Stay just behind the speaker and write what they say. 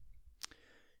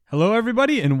Hello,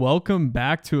 everybody, and welcome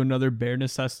back to another Bare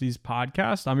Necessities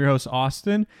podcast. I'm your host,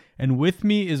 Austin, and with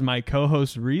me is my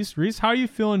co-host, Reese. Reese, how are you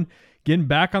feeling getting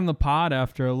back on the pod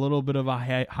after a little bit of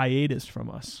a hiatus from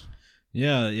us?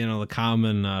 Yeah, the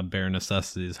common Bare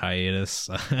Necessities hiatus.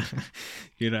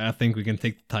 I think we can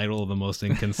take the title of the most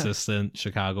inconsistent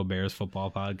Chicago Bears football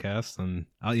podcast, and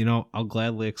I'll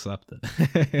gladly accept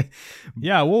it.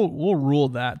 Yeah, we'll rule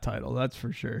that title. That's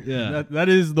for sure. Yeah, that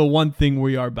is the one thing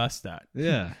we are best at.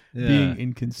 Yeah. Being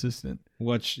inconsistent.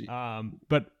 Which,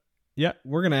 but yeah,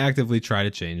 we're gonna actively try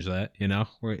to change that.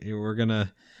 We're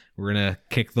gonna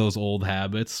kick those old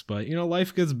habits, but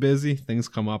life gets busy, things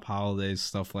come up, holidays,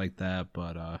 stuff like that.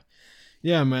 But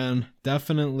yeah, man,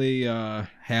 definitely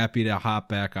happy to hop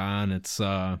back on. It's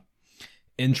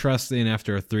interesting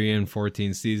after a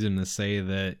 3-14 season to say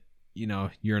that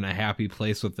you're in a happy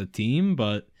place with the team,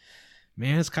 but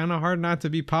man, it's kind of hard not to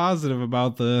be positive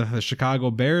about the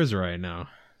Chicago Bears right now.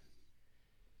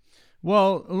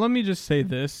 Well, let me just say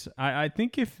this. I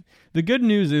think if the good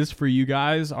news is for you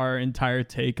guys, our entire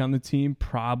take on the team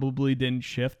probably didn't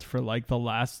shift for the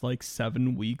last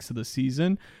 7 weeks of the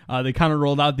season. They kind of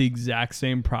rolled out the exact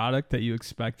same product that you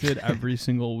expected every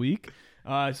single week.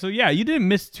 So yeah, you didn't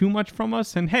miss too much from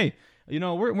us. And hey,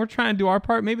 we're trying to do our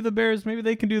part. Maybe the Bears, maybe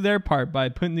they can do their part by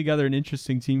putting together an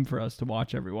interesting team for us to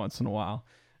watch every once in a while,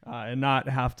 and not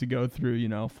have to go through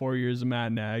 4 years of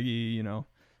Matt Nagy,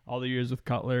 all the years with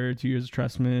Cutler, 2 years of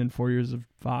Trestman, 4 years of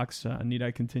Fox. Need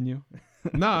I continue?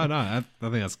 No, I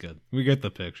think that's good. We get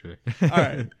the picture.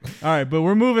 All right. But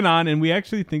we're moving on, and we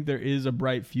actually think there is a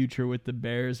bright future with the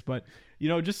Bears. But,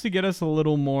 just to get us a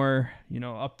little more,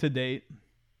 up to date,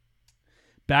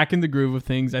 back in the groove of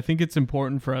things, I think it's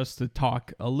important for us to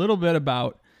talk a little bit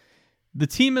about the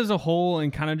team as a whole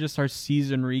and kind of just our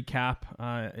season recap.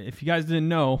 If you guys didn't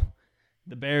know,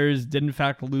 the Bears did, in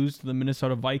fact, lose to the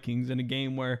Minnesota Vikings in a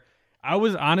game where I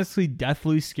was honestly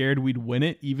deathly scared we'd win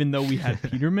it, even though we had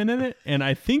Peterman in it. And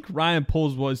I think Ryan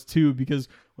Poles was too, because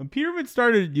when Peterman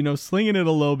started, slinging it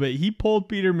a little bit, he pulled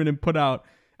Peterman and put out,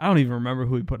 I don't even remember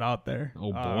who he put out there.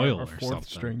 Boyle or or fourth something,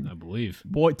 string. I believe.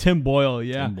 Tim Boyle,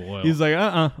 yeah. Tim Boyle. He's like,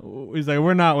 He's like,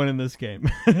 we're not winning this game.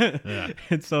 Yeah.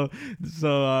 And so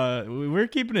we're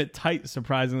keeping it tight,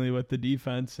 surprisingly, with the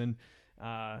defense. And,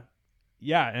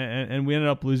 yeah, and we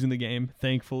ended up losing the game,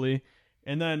 thankfully.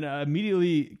 And then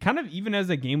immediately, kind of even as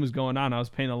that game was going on, I was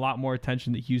paying a lot more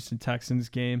attention to the Houston Texans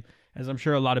game, as I'm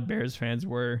sure a lot of Bears fans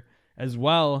were as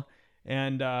well.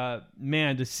 And,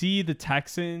 man, to see the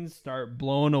Texans start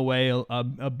blowing away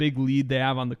a big lead they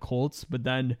have on the Colts, but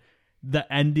then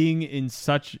the ending in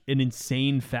such an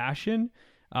insane fashion,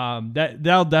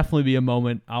 that'll definitely be a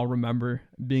moment I'll remember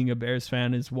being a Bears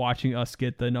fan, is watching us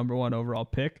get the number 1 overall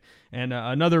pick, and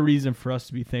another reason for us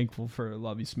to be thankful for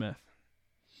Lovie Smith.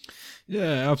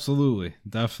 Yeah, absolutely.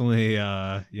 Definitely,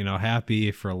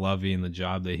 happy for Lovie and the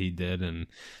job that he did and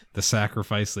the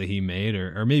sacrifice that he made,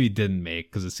 or maybe didn't make,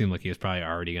 because it seemed like he was probably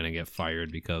already going to get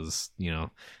fired because,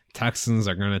 Texans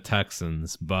are going to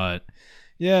Texans. But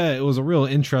yeah, it was a real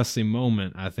interesting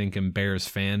moment, I think, in Bears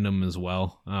fandom as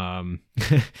well.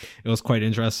 It was quite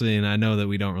interesting. I know that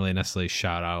we don't really necessarily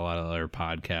shout out a lot of other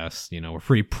podcasts. We're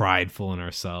pretty prideful in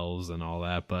ourselves and all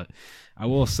that. But I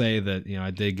will say that,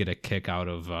 I did get a kick out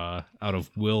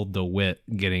of Will DeWitt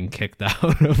getting kicked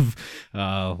out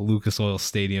of Lucas Oil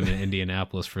Stadium in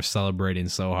Indianapolis for celebrating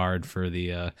so hard for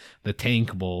the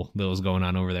Tank Bowl that was going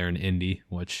on over there in Indy,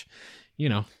 which,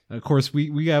 of course,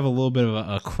 we have a little bit of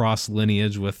a cross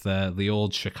lineage with the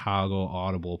old Chicago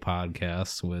Audible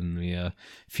podcast when we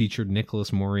featured Nicholas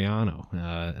Moriano,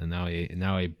 and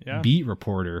now a beat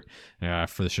reporter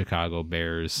for the Chicago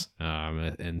Bears,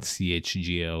 and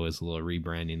CHGO is a little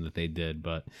rebranding that they did.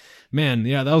 But man,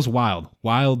 yeah, that was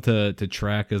wild to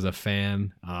track as a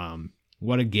fan.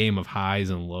 What a game of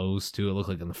highs and lows too. It looked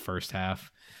like in the first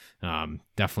half.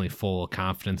 Definitely full of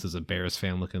confidence as a Bears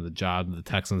fan looking at the job the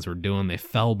Texans were doing. They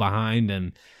fell behind,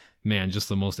 and man, just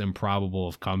the most improbable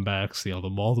of comebacks. The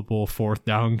multiple 4th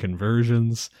down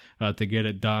conversions to get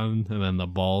it done, and then the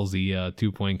ballsy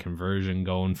 2-point conversion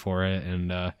going for it.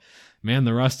 And man,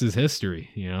 the rest is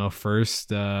history. First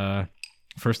time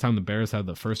the Bears had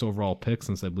the first overall pick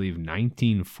since I believe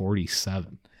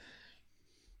 1947.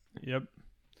 Yep.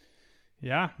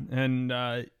 Yeah, and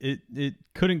it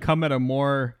couldn't come at a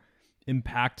more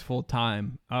impactful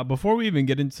time. Before we even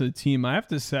get into the team, I have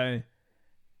to say,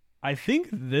 I think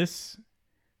this,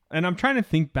 and I'm trying to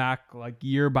think back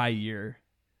year by year,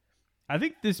 I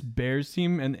think this Bears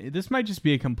team, and this might just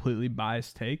be a completely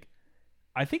biased take,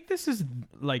 I think this is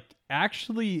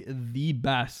actually the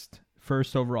best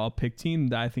first overall pick team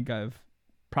that I think I've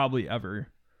probably ever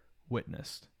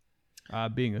witnessed,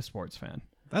 being a sports fan.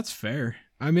 That's fair.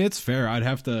 I mean, it's fair. I'd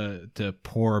have to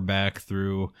pour back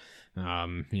through,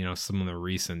 some of the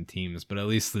recent teams, but at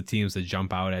least the teams that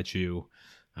jump out at you,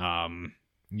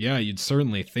 yeah, you'd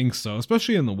certainly think so,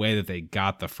 especially in the way that they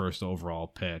got the first overall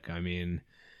pick. I mean,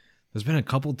 there's been a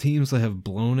couple teams that have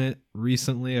blown it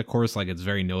recently. Of course, like it's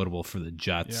very notable for the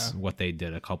Jets, what they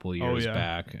did a couple of years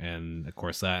back. And of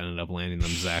course, that ended up landing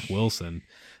them Zach Wilson.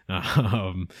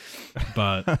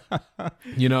 But,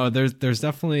 there's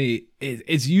definitely,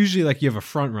 it's usually like you have a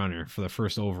front runner for the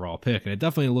first overall pick. And it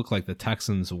definitely looked like the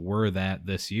Texans were that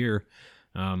this year.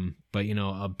 But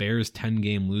a Bears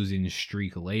 10-game losing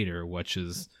streak later, which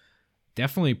is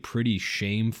definitely pretty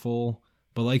shameful.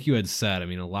 But like you had said, I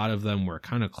mean, a lot of them were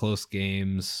kind of close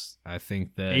games. I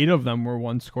think that 8 of them were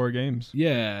 1-score games.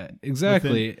 Yeah,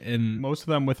 exactly. And most of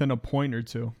them within a point or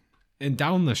two. And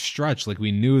down the stretch, like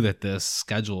we knew that this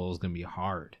schedule was going to be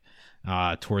hard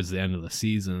towards the end of the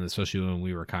season, especially when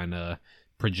we were kind of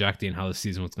projecting how the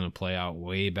season was going to play out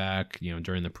way back,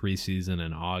 during the preseason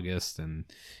in August. And,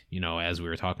 as we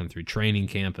were talking through training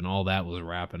camp and all that was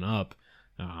wrapping up,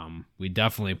 we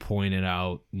definitely pointed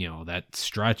out, that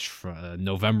stretch for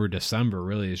November, December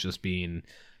really is just being,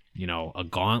 a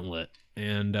gauntlet.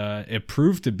 And it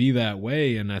proved to be that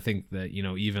way. And I think that,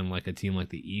 even like a team like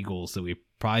the Eagles that we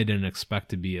probably didn't expect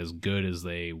to be as good as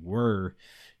they were,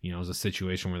 it was a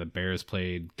situation where the Bears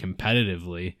played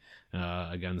competitively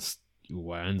against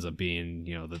what ends up being,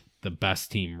 the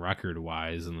best team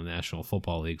record-wise in the National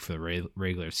Football League for the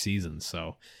regular season.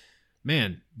 So,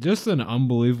 man, just an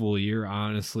unbelievable year,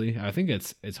 honestly. I think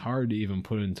it's hard to even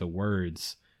put into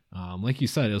words. Like you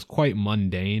said, it was quite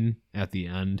mundane at the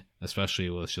end, especially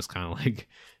it was just kind of like,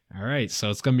 all right,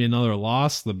 so it's going to be another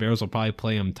loss. The Bears will probably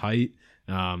play them tight.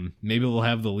 Maybe they'll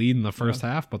have the lead in the first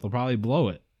half, but they'll probably blow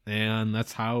it. And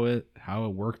that's how it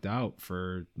worked out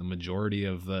for the majority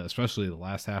of especially the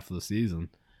last half of the season.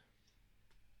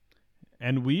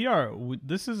 And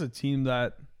this is a team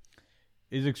that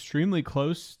is extremely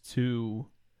close to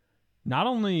not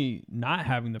only not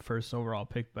having the first overall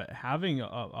pick, but having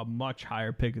a much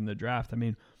higher pick in the draft. I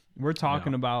mean, we're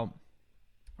talking about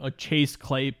a Chase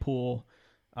Claypool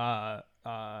pass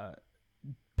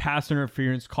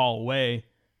interference call away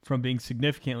from being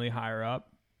significantly higher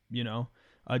up.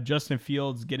 Justin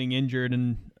Fields getting injured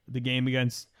in the game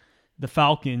against the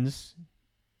Falcons.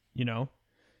 The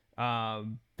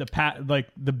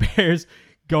Bears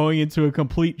going into a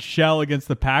complete shell against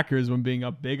the Packers when being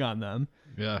up big on them.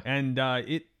 Yeah.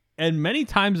 And many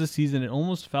times this season, it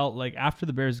almost felt like after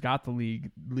the Bears got the lead,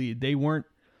 they weren't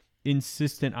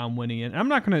insistent on winning it. And I'm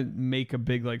not going to make a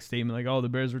big statement like, oh, the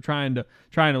Bears were trying to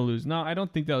lose. No, I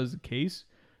don't think that was the case.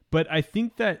 But I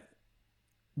think that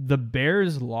the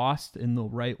Bears lost in the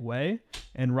right way.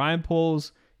 And Ryan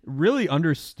Poles really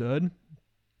understood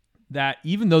that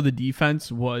even though the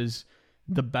defense was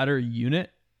the better unit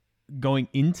going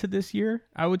into this year,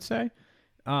 I would say,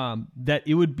 that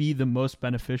it would be the most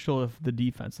beneficial if the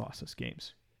defense lost us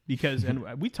games. Because,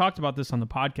 and we talked about this on the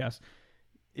podcast,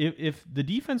 if the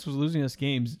defense was losing us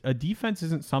games, a defense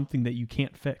isn't something that you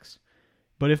can't fix.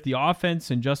 But if the offense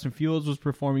and Justin Fields was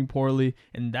performing poorly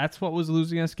and that's what was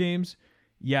losing us games,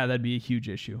 yeah, that'd be a huge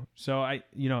issue. So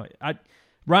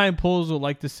Ryan Poles would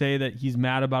like to say that he's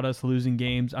mad about us losing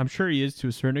games. I'm sure he is to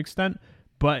a certain extent,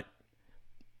 but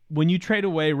when you trade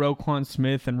away Roquan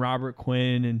Smith and Robert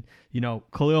Quinn and,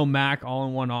 Khalil Mack all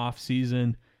in one off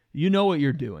season, you know what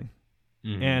you're doing.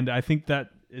 Mm-hmm. And I think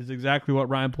that is exactly what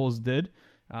Ryan Poles did.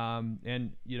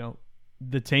 The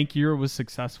tank year was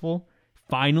successful.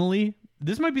 Finally,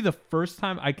 this might be the first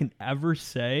time I can ever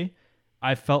say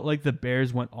I felt like the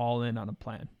Bears went all in on a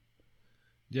plan.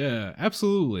 Yeah,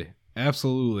 absolutely.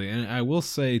 Absolutely. And I will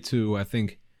say, too, I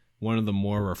think one of the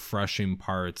more refreshing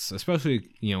parts, especially,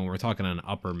 when we're talking on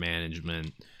upper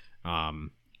management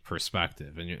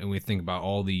perspective, and we think about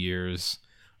all the years,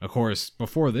 of course,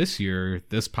 before this year,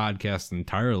 this podcast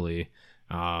entirely,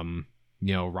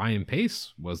 Ryan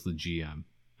Pace was the GM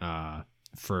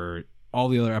for all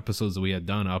the other episodes that we had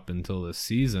done up until this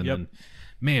season. Yep. And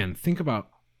man, think about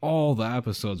all the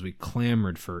episodes we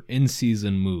clamored for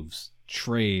in-season moves,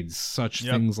 trades, such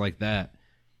things like that.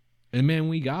 And man,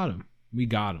 we got him. We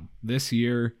got him. This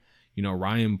year,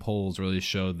 Ryan Poles really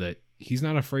showed that he's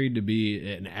not afraid to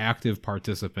be an active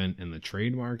participant in the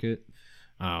trade market.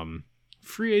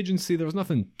 Free agency, there was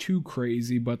nothing too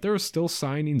crazy, but there were still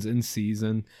signings in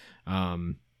season.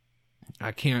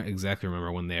 I can't exactly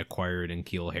remember when they acquired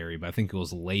N'Keal Harry, but I think it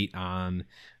was late on,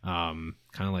 kind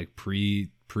of like preseason,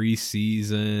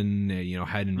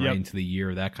 heading right into the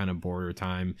year, that kind of border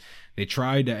time. They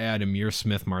tried to add Amir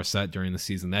Smith-Marset during the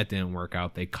season. That didn't work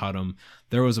out. They cut him.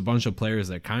 There was a bunch of players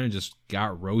that kind of just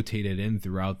got rotated in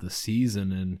throughout the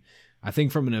season, and I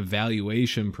think from an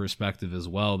evaluation perspective as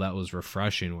well, that was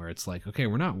refreshing, where it's like, okay,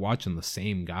 we're not watching the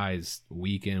same guys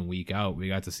week in, week out. We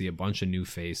got to see a bunch of new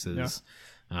faces.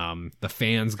 The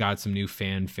fans got some new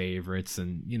fan favorites,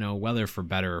 and, whether for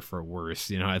better or for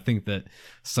worse, I think that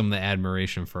some of the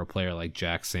admiration for a player like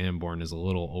Jack Sanborn is a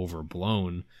little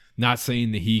overblown. Not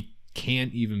saying that he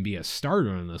can't even be a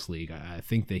starter in this league. I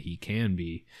think that he can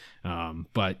be.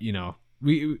 But,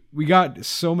 we got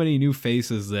so many new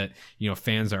faces that,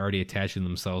 fans are already attaching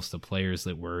themselves to players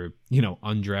that were,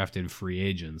 undrafted free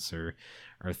agents or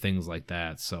things like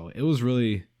that. So it was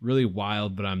really, really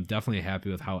wild, but I'm definitely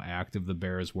happy with how active the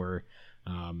Bears were.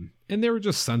 And they were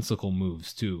just sensible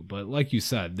moves too. But like you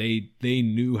said, they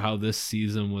knew how this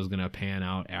season was going to pan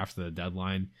out after the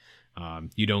deadline.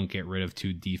 You don't get rid of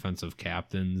two defensive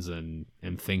captains and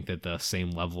think that the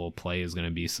same level of play is going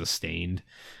to be sustained,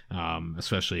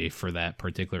 especially for that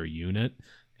particular unit.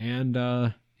 And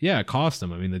it cost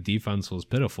them. I mean, the defense was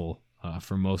pitiful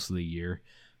for most of the year.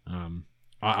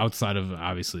 Outside of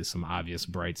obviously some obvious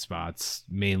bright spots,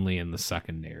 mainly in the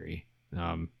secondary,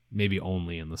 maybe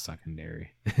only in the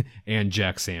secondary, and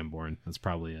Jack Sanborn. That's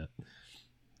probably it.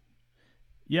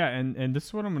 Yeah, and this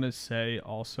is what I'm going to say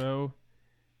also.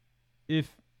 If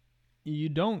you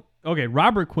don't... Okay,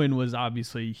 Robert Quinn was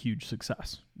obviously a huge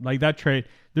success. Like, that trade,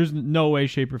 there's no way,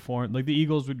 shape, or form. Like, the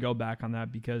Eagles would go back on that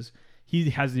because he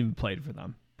hasn't even played for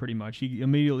them, pretty much. He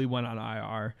immediately went on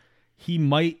IR. He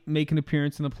might make an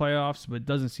appearance in the playoffs, but it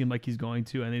doesn't seem like he's going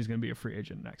to, and he's going to be a free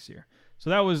agent next year. So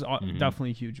that was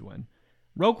definitely a huge win.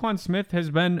 Roquan Smith has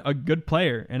been a good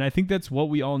player, and I think that's what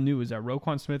we all knew, is that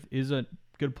Roquan Smith is a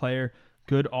good player,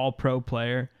 good all-pro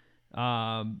player.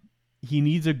 He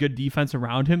needs a good defense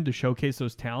around him to showcase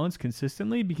those talents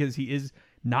consistently, because he is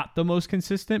not the most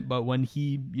consistent, but when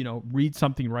he, reads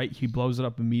something right, he blows it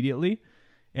up immediately.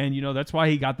 And, that's why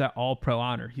he got that all-pro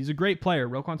honor. He's a great player.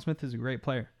 Roquan Smith is a great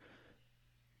player.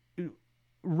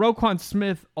 Roquan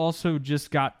Smith also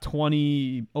just got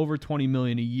over $20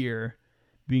 million a year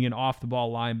being an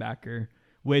off-the-ball linebacker,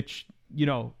 which,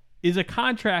 is a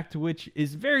contract which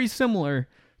is very similar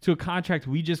to a contract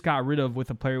we just got rid of with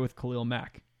a player with Khalil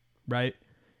Mack, right?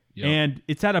 Yep. And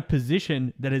it's at a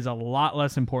position that is a lot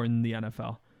less important in the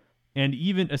NFL. And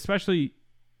especially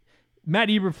Matt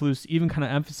Eberflus even kind of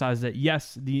emphasized that,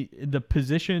 yes, the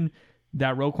position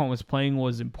that Roquan was playing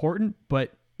was important,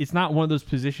 but it's not one of those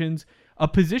positions. A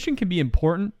position can be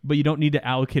important, but you don't need to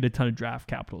allocate a ton of draft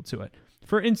capital to it.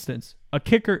 For instance, a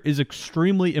kicker is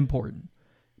extremely important,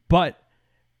 but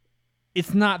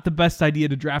it's not the best idea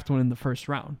to draft one in the first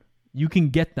round. You can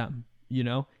get them,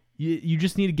 You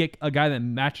just need to get a guy that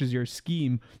matches your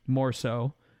scheme more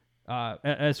so,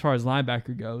 as far as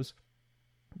linebacker goes,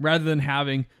 rather than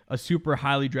having a super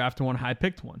highly drafted one,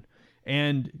 high-picked one.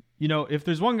 And, if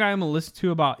there's one guy I'm going to listen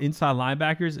to about inside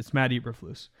linebackers, it's Matt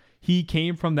Eberflus. He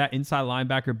came from that inside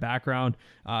linebacker background.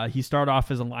 He started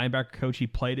off as a linebacker coach. He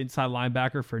played inside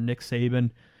linebacker for Nick Saban.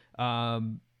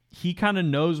 He kind of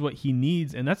knows what he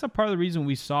needs, and that's a part of the reason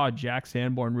we saw Jack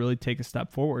Sanborn really take a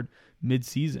step forward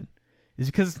mid-season, is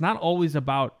because it's not always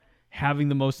about having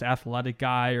the most athletic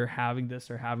guy or having this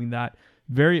or having that.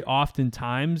 Very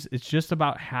oftentimes, it's just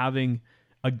about having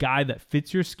a guy that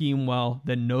fits your scheme well,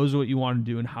 that knows what you want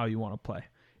to do and how you want to play.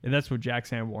 And that's what Jack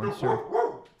Sanborn served.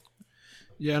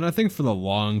 Yeah, and I think for the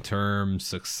long-term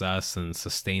success and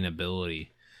sustainability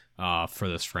for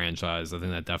this franchise, I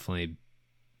think that definitely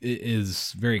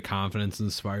is very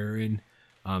confidence-inspiring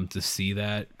to see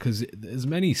that, because there's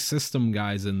many system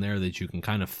guys in there that you can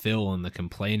kind of fill and that can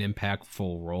play an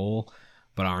impactful role,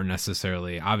 but aren't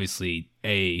necessarily, obviously,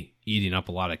 eating up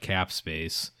a lot of cap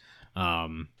space,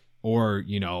 or,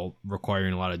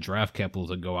 requiring a lot of draft capital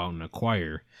to go out and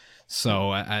acquire. So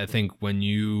I think when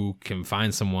you can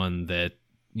find someone that,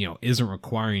 isn't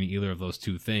requiring either of those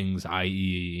two things,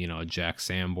 i.e., Jack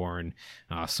Sanborn,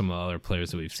 some of the other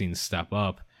players that we've seen step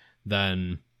up,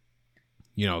 then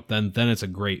it's a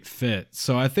great fit.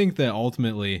 So I think that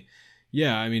ultimately,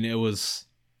 it was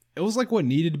like what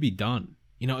needed to be done.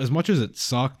 As much as it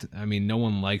sucked, no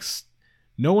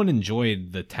one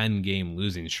enjoyed the 10-game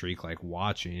losing streak like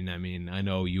watching. I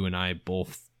know you and I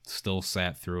both still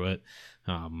sat through it,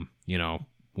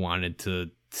 wanted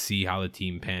to see how the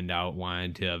team panned out,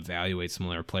 wanted to evaluate some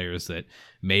of their players that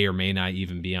may or may not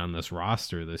even be on this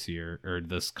roster this year or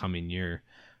this coming year.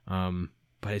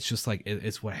 but it's just like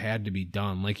it's what had to be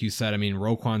done. Like you said, I mean,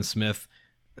 Roquan Smith,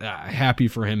 happy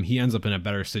for him. He ends up in a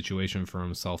better situation for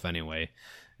himself anyway,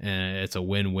 and it's a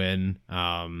win-win.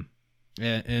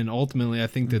 And ultimately, I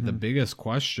think that the biggest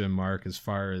question mark, as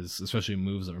far as especially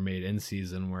moves that were made in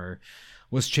season,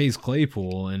 was Chase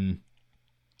Claypool, and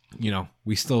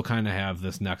we still kind of have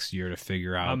this next year to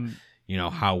figure out,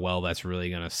 how well that's really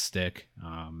going to stick.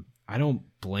 I don't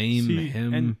blame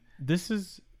him. And this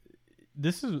is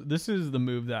the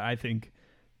move that I think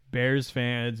Bears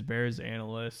fans, Bears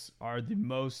analysts are the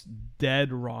most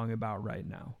dead wrong about right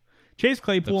now. Chase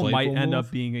Claypool might end up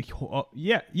being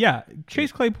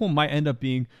Chase Claypool might end up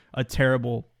being a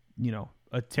terrible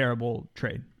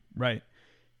trade, right?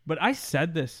 But I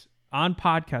said this on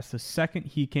podcast the second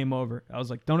he came over. I was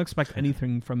like, don't expect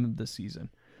anything from him this season.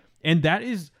 And that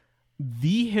is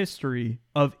the history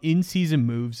of in-season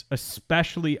moves,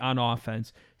 especially on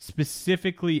offense,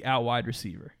 specifically at wide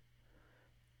receiver.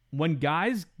 When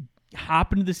guys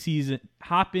hop into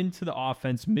the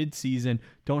offense mid-season,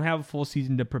 don't have a full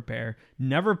season to prepare,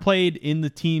 never played in the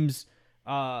team's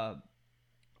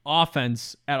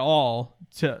offense at all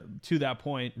to that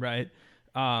point, right?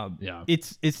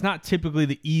 It's not typically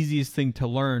the easiest thing to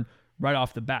learn right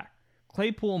off the bat.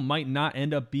 Claypool might not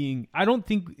end up being, I don't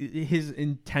think his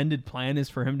intended plan is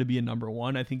for him to be a number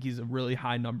one. I think he's a really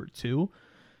high number two,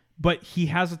 but he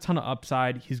has a ton of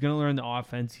upside. He's going to learn the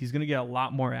offense. He's going to get a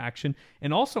lot more action.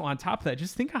 And also on top of that,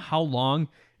 just think of how long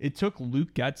it took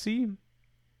Luke Getsy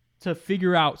to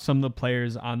figure out some of the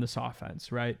players on this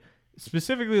offense, right?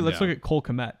 Specifically, let's look at Cole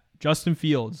Kmet, Justin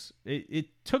Fields. It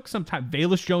took some time.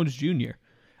 Velus Jones Jr.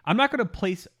 I'm not going to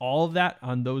place all of that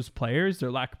on those players,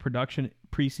 their lack of production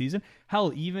preseason.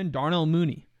 Hell, even Darnell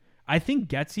Mooney. I think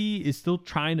Getsy is still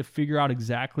trying to figure out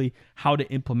exactly how to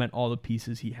implement all the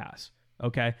pieces he has.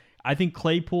 Okay? I think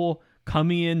Claypool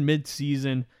coming in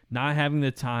mid-season, not having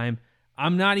the time,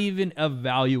 I'm not even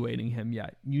evaluating him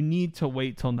yet. You need to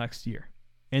wait till next year.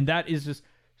 And that is just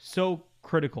so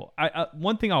critical.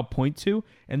 One thing I'll point to,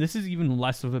 and this is even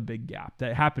less of a big gap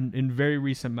that happened in very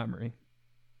recent memory.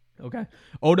 Okay.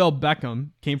 Odell Beckham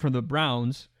came from the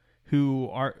Browns,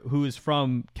 who is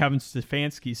from Kevin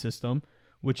Stefanski's system,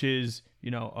 which is,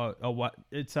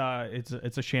 it's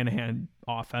a Shanahan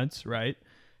offense, right?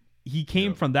 He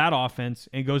came from that offense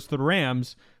and goes to the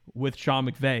Rams with Sean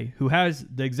McVay, who has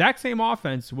the exact same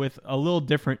offense with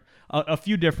a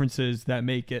few differences that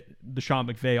make it the Sean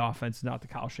McVay offense, not the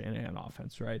Kyle Shanahan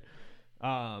offense, right?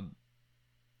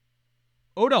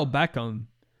 Odell Beckham,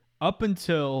 up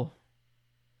until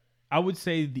I would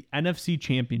say the NFC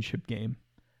Championship game,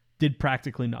 did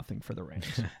practically nothing for the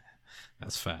Rams.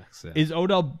 That's facts.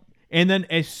 Yeah. And then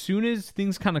as soon as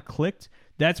things kind of clicked,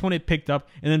 that's when it picked up.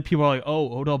 And then people are like,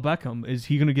 oh, Odell Beckham, is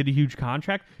he going to get a huge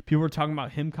contract? People were talking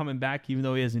about him coming back, even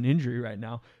though he has an injury right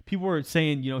now. People were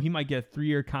saying, he might get a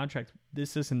 3-year contract,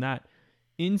 this, and that.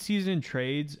 In-season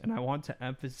trades, and I want to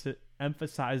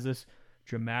emphasize this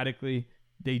dramatically,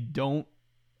 they don't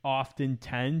often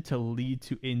tend to lead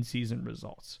to in-season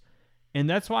results. And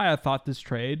that's why I thought this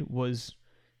trade was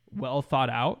well thought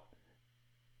out.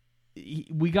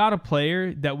 We got a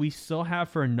player that we still have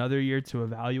for another year to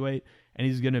evaluate, and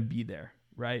he's going to be there,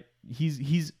 right?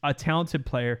 He's a talented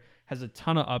player, has a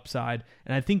ton of upside,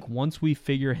 and I think once we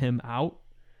figure him out,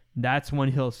 that's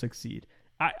when he'll succeed.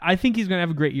 I think he's going to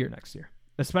have a great year next year,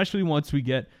 especially once we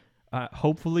get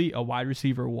hopefully a wide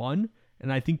receiver 1,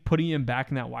 and I think putting him back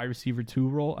in that wide receiver 2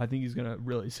 role, I think he's going to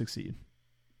really succeed.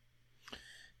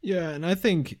 Yeah, and I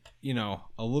think, a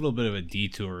little bit of a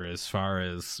detour as far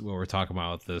as what we're talking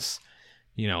about with this,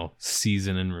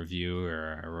 season in review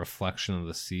or a reflection of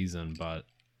the season. But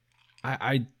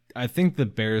I think the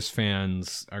Bears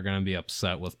fans are going to be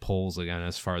upset with Poles again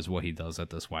as far as what he does at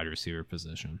this wide receiver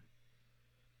position.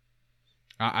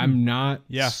 I'm not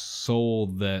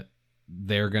sold that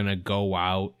they're going to go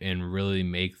out and really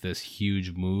make this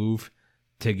huge move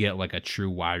to get like a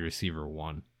true wide receiver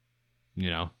 1,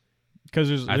 Because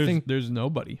there's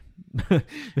nobody.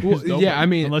 Nobody. Yeah, I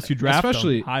mean, unless you draft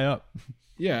them high up.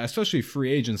 Yeah, especially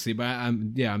free agency. But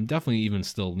I'm definitely even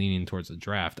still leaning towards the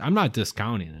draft. I'm not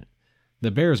discounting it.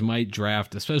 The Bears might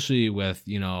draft, especially with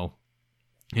and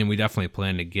we definitely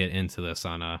plan to get into this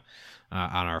on our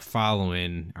next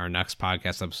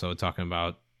podcast episode, talking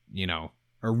about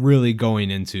or really going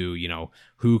into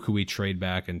who could we trade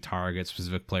back and target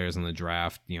specific players in the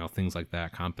draft, things like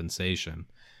that, compensation.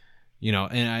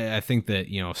 And I think that,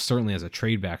 certainly as a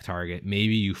trade back target,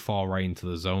 maybe you fall right into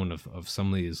the zone of some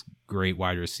of these great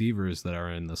wide receivers that are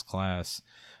in this class,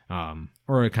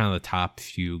 or kind of the top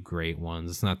few great ones.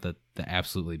 It's not the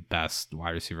absolutely best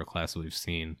wide receiver class that we've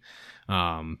seen.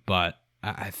 But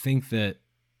I think that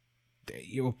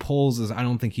Poles is, I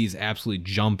don't think he's absolutely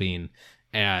jumping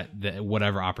at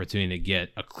whatever opportunity to get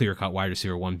a clear-cut wide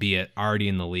receiver one, be it already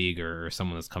in the league or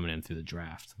someone that's coming in through the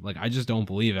draft. Like, I just don't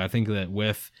believe it. I think that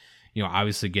with,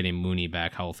 obviously getting Mooney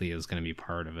back healthy is going to be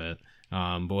part of it.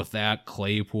 But with that,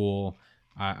 Claypool,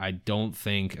 I don't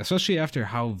think, especially after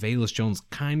how Velus Jones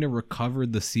kind of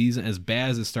recovered the season, as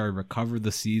bad as it started, recovered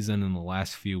the season in the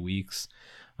last few weeks.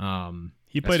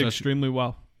 He played extremely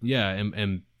well. Yeah,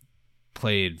 and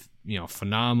played,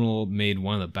 phenomenal, made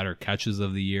one of the better catches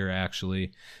of the year,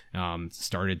 actually.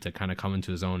 Started to kind of come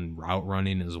into his own route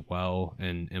running as well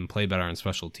and play better on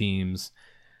special teams.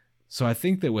 So I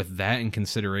think that with that in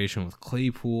consideration, with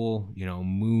Claypool,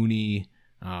 Mooney,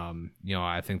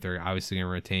 I think they're obviously going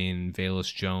to retain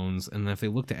Velus Jones. And if they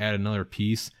look to add another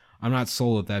piece, I'm not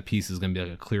sold that piece is going to be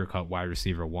like a clear-cut wide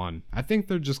receiver one. I think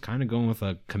they're just kind of going with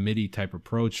a committee type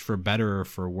approach, for better or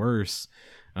for worse.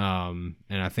 And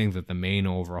I think that the main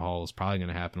overhaul is probably going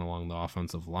to happen along the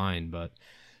offensive line. But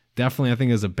definitely, I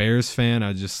think as a Bears fan,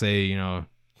 I'd just say,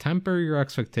 temper your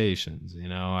expectations.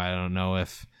 I don't know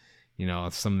if,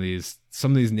 if some of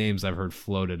these names I've heard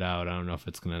floated out, I don't know if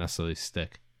it's going to necessarily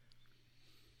stick.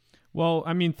 Well,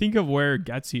 I mean, think of where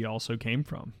Getsy also came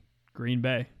from. Green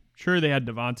Bay. Sure, they had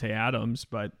Devontae Adams,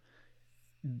 but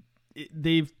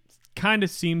they've kind of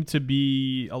seemed to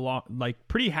be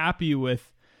pretty happy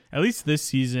with, at least this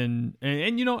season,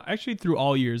 and actually through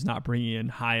all years, not bringing in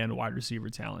high-end wide receiver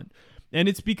talent. And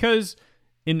it's because,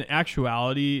 in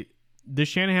actuality, the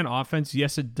Shanahan offense,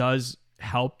 yes, it does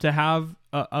help to have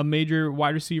a major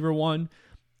wide receiver one.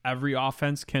 Every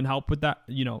offense can help with that.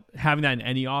 Having that in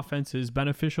any offense is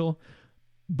beneficial,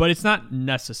 but it's not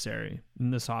necessary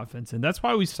in this offense. And that's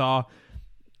why we saw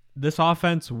this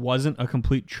offense wasn't a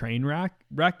complete train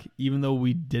wreck, even though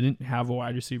we didn't have a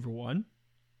wide receiver one,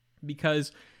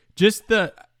 because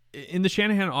in the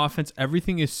Shanahan offense,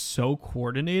 everything is so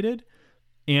coordinated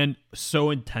and so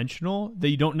intentional that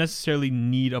you don't necessarily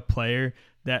need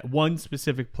one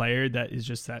specific player that is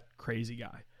just that crazy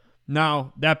guy.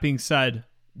 Now, that being said,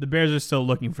 the Bears are still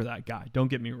looking for that guy. Don't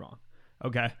get me wrong.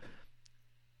 Okay.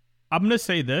 I'm going to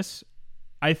say this.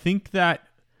 I think that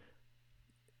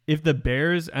if the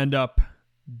Bears end up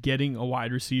getting a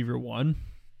wide receiver one,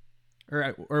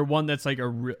 or one that's like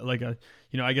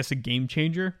I guess a game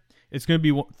changer, it's going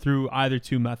to be through either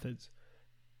two methods.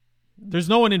 There's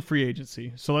no one in free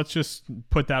agency, so let's just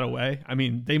put that away. I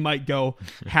mean, they might go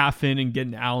half in and get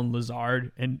an Allen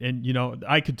Lazard, and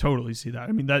I could totally see that.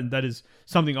 I mean, that is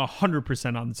something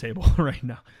 100% on the table right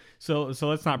now. So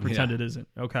let's not pretend it isn't,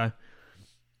 okay?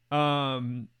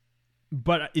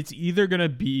 But it's either going to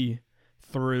be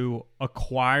through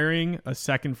acquiring a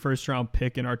second first-round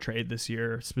pick in our trade this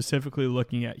year, specifically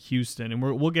looking at Houston, and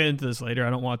we'll get into this later. I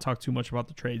don't want to talk too much about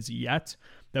the trades yet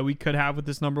that we could have with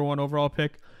this number one overall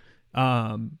pick.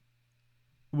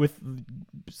 With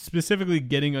specifically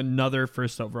getting another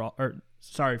first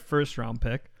round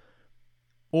pick,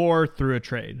 or through a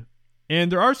trade. And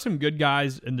there are some good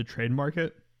guys in the trade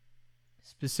market,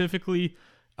 specifically,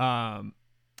 oh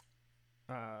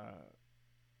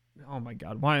my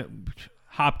God, why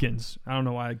Hopkins? I don't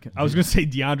know why. I was going to say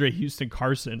DeAndre Houston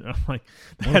Carson. I'm like,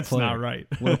 that's not right.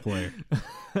 What a player.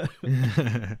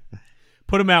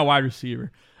 Put him at wide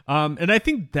receiver. And I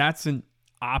think that's an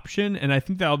option, and I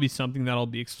think that'll be something that'll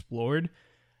be explored,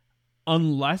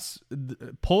 unless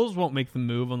Poles won't make the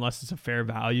move unless it's a fair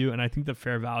value, and I think the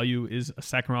fair value is a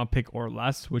second round pick or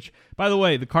less, which, by the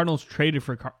way, the Cardinals traded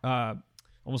for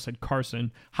almost said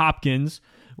Carson Hopkins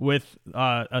with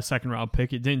a second round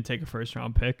pick. It didn't take a first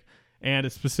round pick, and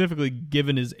it's specifically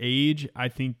given his age, I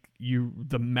think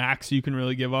the max you can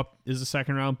really give up is a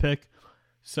second round pick.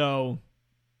 So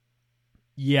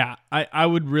yeah, I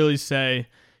would really say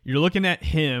you're looking at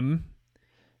him,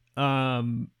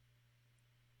 and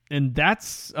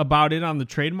that's about it on the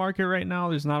trade market right now.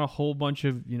 There's not a whole bunch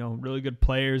of really good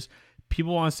players.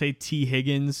 People want to say T.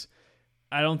 Higgins.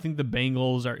 I don't think the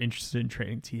Bengals are interested in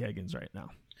trading T. Higgins right now.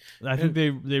 I think they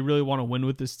really want to win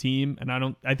with this team,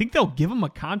 and I think they'll give him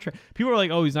a contract. People are like,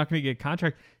 oh, he's not going to get a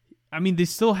contract. I mean, they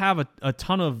still have a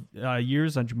ton of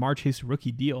years on Ja'Marr Chase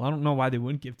rookie deal. I don't know why they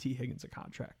wouldn't give T. Higgins a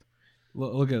contract.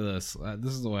 Look at this.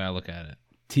 This is the way I look at it.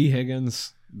 T.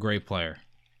 Higgins, great player,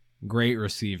 great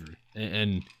receiver,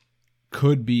 and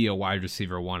could be a wide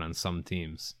receiver one on some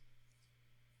teams.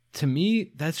 To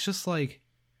me, that's just like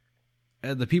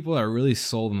the people that are really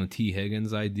sold on the T.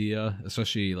 Higgins idea,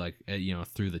 especially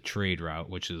through the trade route,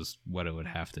 which is what it would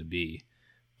have to be.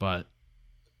 But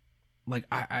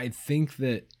I think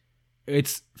that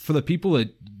it's for the people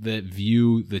that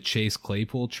view the Chase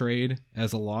Claypool trade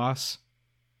as a loss.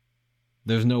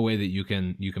 There's no way that you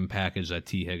can package that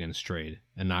T. Higgins trade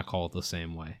and not call it the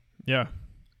same way. Yeah.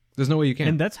 There's no way you can.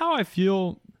 And that's how I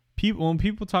feel when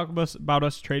people talk about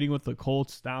us trading with the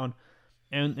Colts down,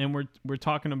 and we're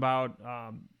talking about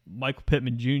Michael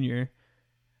Pittman Jr.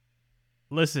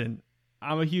 Listen,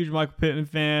 I'm a huge Michael Pittman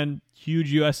fan,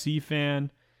 huge USC fan,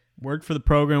 worked for the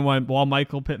program while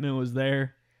Michael Pittman was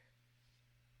there.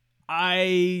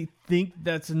 I think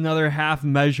that's another half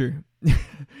measure.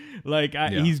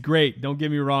 He's great. Don't get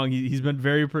me wrong. He's been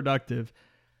very productive,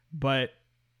 but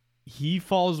he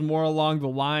falls more along the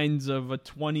lines of a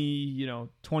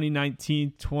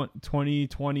 2019,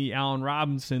 2020 Allen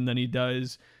Robinson than he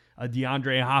does a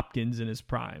DeAndre Hopkins in his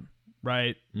prime,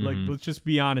 right? Mm-hmm. Let's just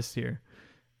be honest here.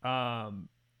 And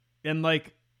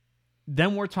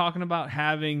then we're talking about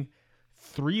having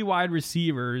 3 wide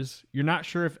receivers. You're not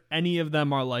sure if any of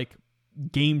them are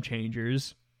game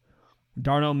changers.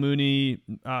 Darnell Mooney,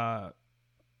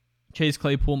 Chase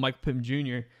Claypool, Michael Pittman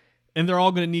Jr., and they're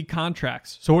all going to need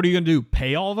contracts. So what are you going to do?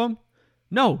 Pay all of them?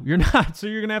 No, you're not. So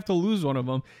you're going to have to lose one of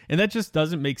them. And that just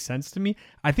doesn't make sense to me.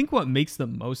 I think what makes the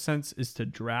most sense is to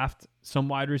draft some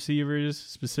wide receivers,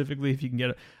 specifically if you can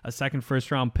get a second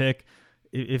first-round pick.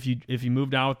 If you move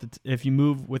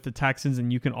with the Texans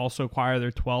and you can also acquire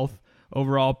their 12th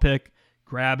overall pick,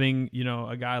 grabbing,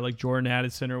 a guy like Jordan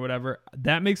Addison or whatever,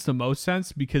 that makes the most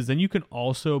sense, because then you can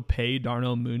also pay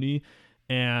Darnell Mooney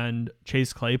and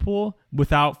Chase Claypool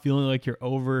without feeling like you're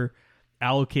over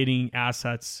allocating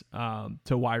assets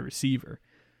to wide receiver.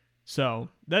 So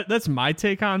that's my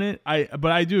take on it.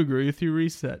 But I do agree with you,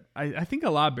 Reese, that I think a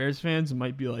lot of Bears fans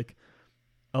might be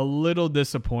a little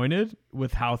disappointed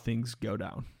with how things go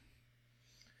down.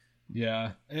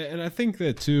 Yeah, and I think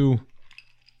that too,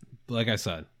 like I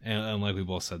said, and like we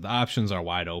both said, the options are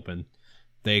wide open.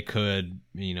 They could,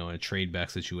 in a trade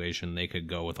back situation, they could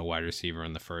go with a wide receiver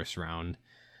in the first round.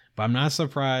 But I'm not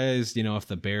surprised, if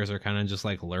the Bears are kind of just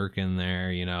lurking there,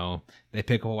 they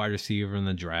pick up a wide receiver in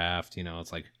the draft,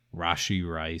 it's like Rashee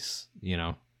Rice,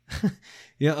 Yeah,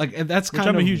 that's kind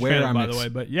of I'm a huge where fan I'm by the way,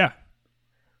 but yeah.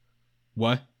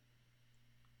 What?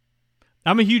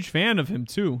 I'm a huge fan of him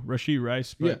too, Rashee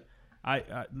Rice, but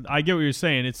yeah. I get what you're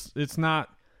saying. It's not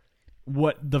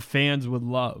what the fans would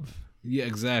love. Yeah,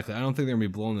 exactly. I don't think they're going to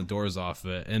be blowing the doors off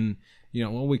of it. And,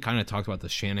 when we kind of talked about the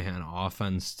Shanahan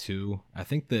offense too, I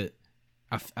think that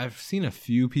I've seen a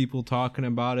few people talking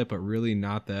about it, but really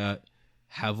not that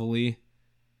heavily.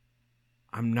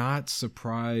 I'm not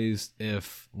surprised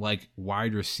if,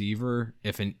 wide receiver,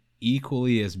 if an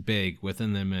equally as big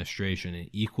within the administration, an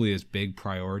equally as big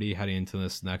priority heading into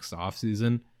this next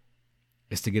offseason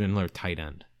is to get another tight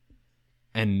end.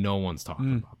 And no one's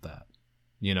talking about that,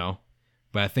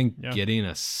 But I think getting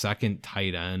a second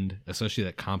tight end, especially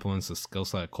that complements the skill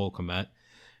set of Cole Kmet,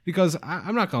 because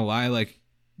I'm not going to lie,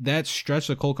 that stretch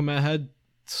that Cole Kmet had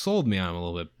sold me on him a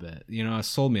little bit. It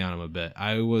sold me on him a bit.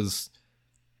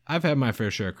 I've had my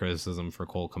fair share of criticism for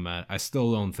Cole Kmet. I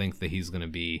still don't think that he's going to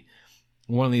be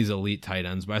one of these elite tight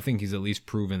ends, but I think he's at least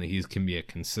proven that he can be a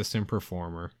consistent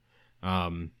performer.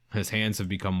 His hands have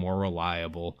become more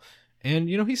reliable. And,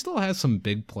 he still has some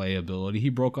big play ability. He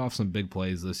broke off some big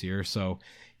plays this year, so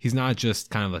he's not just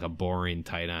kind of like a boring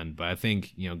tight end. But I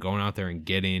think, going out there and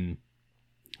getting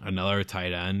another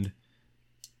tight end,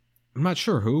 I'm not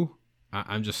sure who.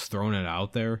 I'm just throwing it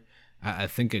out there. I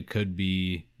think it could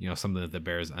be, something that the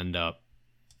Bears end up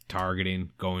targeting,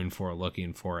 going for,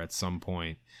 looking for at some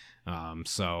point.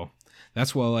 So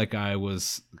that's what, I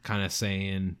was kind of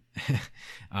saying.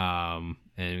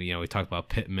 And, we talked about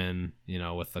Pittman,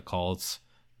 with the Colts.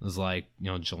 It was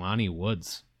Jelani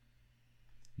Woods,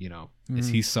 is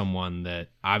he someone that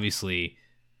obviously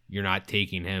you're not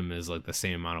taking him as the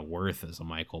same amount of worth as a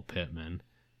Michael Pittman,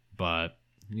 but,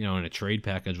 in a trade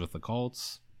package with the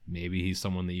Colts, maybe he's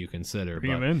someone that you consider.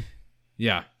 Bring him in.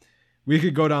 Yeah, we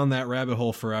could go down that rabbit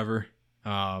hole forever.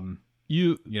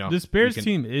 This Bears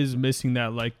team is missing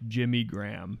that Jimmy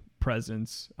Graham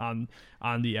presence on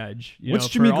the edge. What's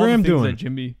Jimmy Graham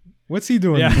doing? What's he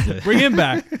doing? Yeah, bring him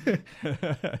back.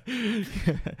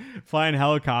 Flying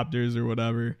helicopters or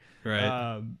whatever.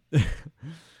 Right.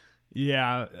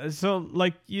 Yeah. So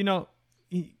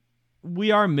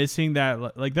we are missing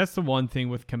that. That's the one thing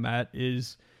with Kmet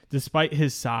is, despite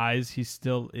his size, he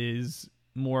still is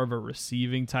more of a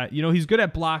receiving type. He's good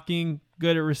at blocking,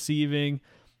 good at receiving.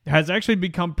 Has actually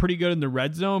become pretty good in the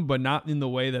red zone, but not in the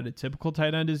way that a typical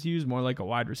tight end is used, more like a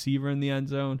wide receiver in the end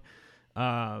zone.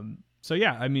 So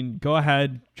yeah, go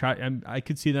ahead, try. I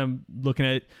could see them looking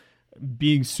at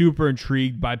being super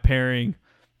intrigued by pairing,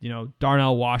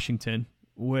 Darnell Washington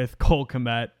with Cole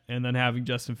Kmet, and then having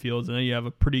Justin Fields, and then you have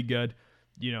a pretty good,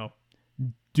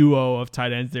 duo of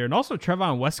tight ends there. And also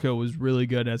Trevon Wesco was really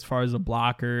good as far as a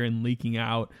blocker and leaking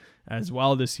out as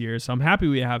well this year. So I'm happy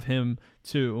we have him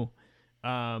too.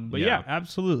 But yeah,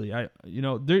 absolutely.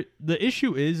 The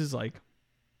issue is like,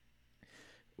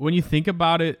 when you think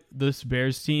about it, this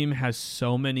Bears team has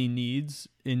so many needs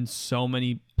in so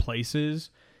many places.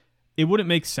 It wouldn't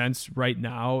make sense right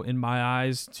now, in my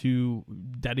eyes, to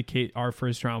dedicate our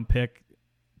first round pick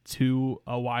to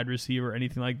a wide receiver or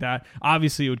anything like that.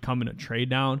 Obviously, it would come in a trade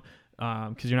down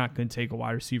because you're not going to take a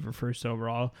wide receiver first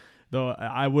overall. Though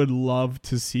I would love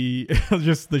to see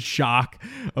just the shock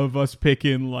of us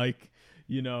picking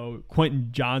Quentin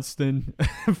Johnston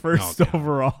first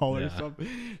overall or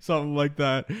something like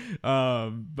that.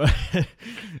 But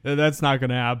that's not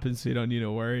going to happen, so you don't need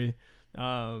to worry.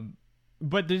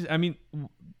 But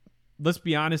let's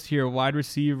be honest here. Wide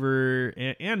receiver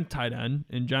and tight end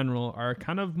in general are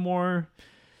kind of more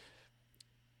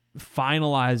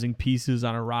finalizing pieces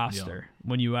on a roster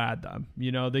when you add them.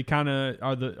 They kind of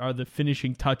are the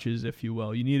finishing touches, if you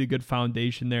will. You need a good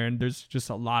foundation there, and there's just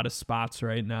a lot of spots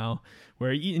right now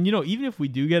where, even if we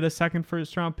do get a second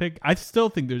first round pick, I still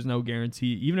think there's no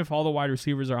guarantee, even if all the wide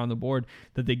receivers are on the board,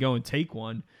 that they go and take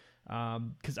one.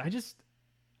 Because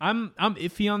I'm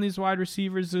iffy on these wide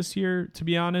receivers this year, to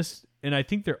be honest, and I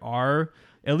think there are,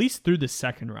 at least through the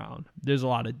second round, there's a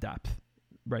lot of depth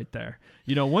right there.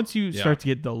 Once you start to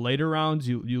get the later rounds,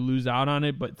 you lose out on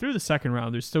it, but through the second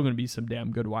round, there's still going to be some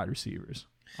damn good wide receivers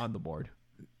on the board.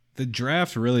 The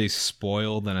draft really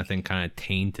spoiled and I think kind of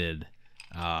tainted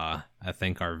I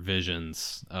think our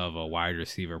visions of a wide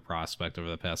receiver prospect over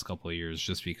the past couple of years,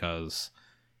 just because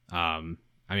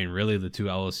really the two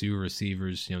LSU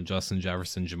receivers, Justin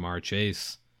Jefferson, Jamar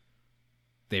Chase,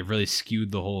 they really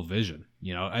skewed the whole vision,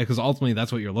 because ultimately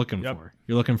that's what you're looking for.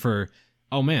 You're looking for,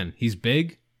 oh man, he's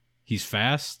big, he's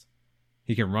fast,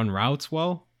 he can run routes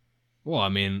well. Well,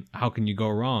 how can you go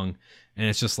wrong? And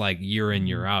it's just like year in,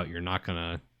 year out, you're not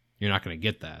gonna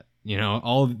get that.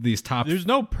 All of these top. There's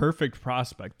no perfect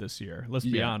prospect this year. Let's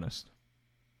be honest.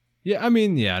 Yeah,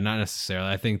 not necessarily.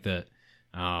 I think that,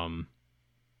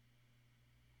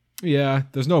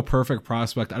 there's no perfect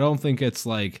prospect. I don't think it's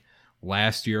like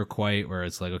last year quite, where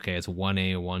it's like, okay, it's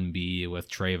 1A, 1B with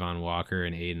Trayvon Walker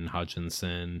and Aiden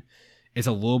Hutchinson. It's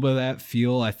a little bit of that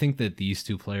feel. I think that these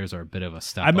two players are a bit of a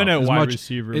step up. I meant at wide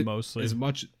receiver mostly.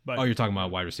 But you're talking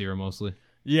about wide receiver mostly?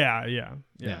 Yeah.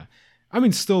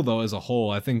 Still though, as a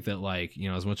whole, I think that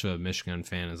as much of a Michigan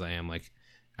fan as I am,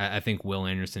 I think Will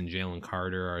Anderson, Jalen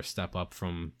Carter are a step up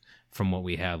from what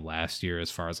we had last year,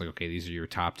 as far as okay, these are your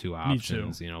top two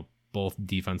options. Both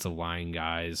defensive line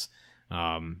guys.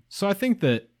 So I think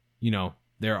that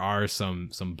there are some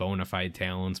bona fide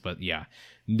talents, but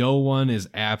no one is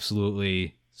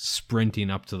absolutely sprinting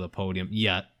up to the podium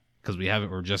yet, because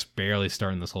we're just barely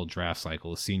starting this whole draft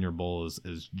cycle. The Senior Bowl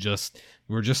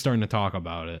we're just starting to talk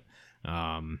about it.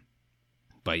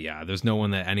 But there's no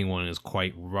one that anyone is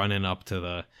quite running up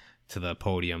to the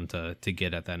podium to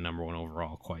get at that number one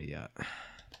overall quite yet.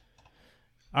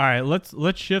 All right,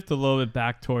 let's shift a little bit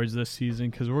back towards this season,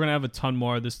 because we're gonna have a ton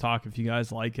more of this talk if you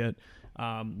guys like it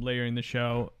later in the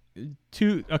show.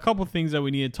 A couple things that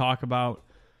we need to talk about: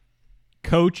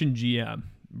 coach and GM.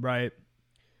 Right,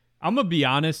 I'm gonna be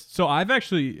honest. So I've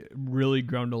actually really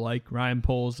grown to like Ryan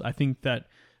Poles. I think that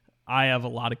I have a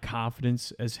lot of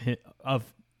confidence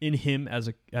in him as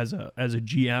a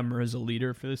GM or as a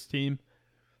leader for this team.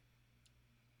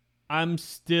 I'm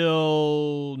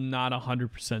still not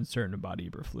 100% certain about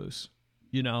Eberflus.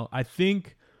 I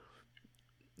think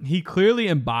he clearly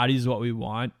embodies what we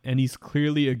want, and he's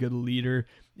clearly a good leader.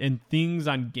 And things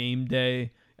on game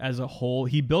day as a whole,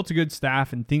 he built a good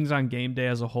staff, and things on game day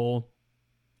as a whole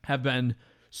have been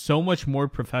so much more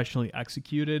professionally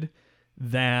executed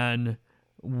than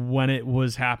when it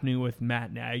was happening with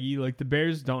Matt Nagy. The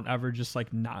Bears don't ever just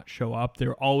not show up.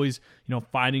 They're always,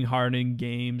 fighting hard in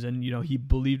games, and, he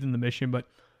believed in the mission. But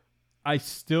I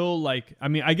still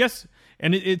I guess,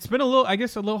 and it's been a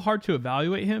little hard to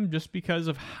evaluate him just because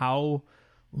of how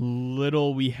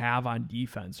little we have on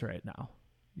defense right now,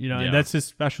 and that's his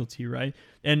specialty, right?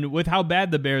 And with how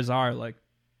bad the Bears are,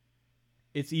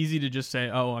 it's easy to just say,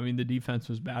 the defense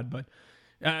was bad, but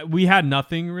we had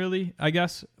nothing really, I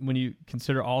guess, when you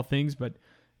consider all things, but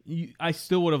I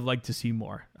still would have liked to see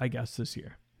more, I guess, this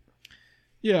year.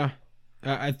 Yeah.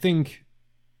 I think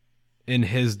in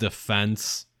his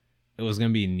defense, it was going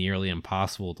to be nearly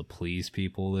impossible to please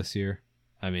people this year.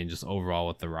 Just overall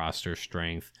with the roster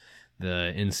strength,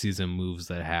 the in-season moves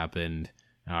that happened,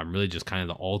 really just kind of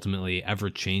the ultimately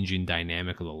ever-changing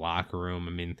dynamic of the locker room.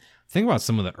 I mean, think about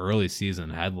some of the early season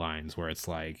headlines where it's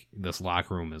like this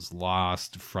locker room is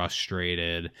lost,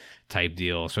 frustrated type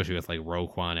deal, especially with like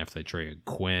Roquan after they traded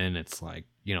Quinn. It's like,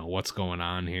 what's going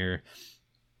on here?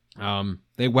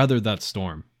 They weathered that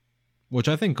storm, which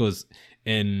I think was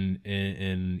in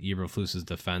Eberflus's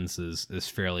defense is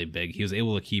fairly big. He was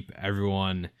able to keep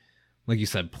everyone, like you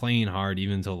said, playing hard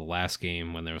even until the last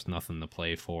game when there was nothing to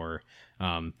play for.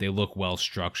 They look well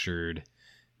structured,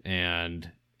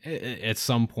 and at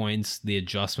some points the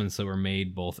adjustments that were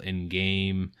made both in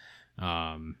game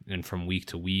and from week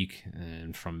to week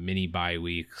and from mini bye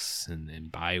weeks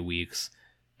and bye weeks,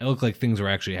 it looked like things were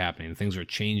actually happening. Things were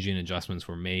changing, adjustments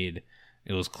were made.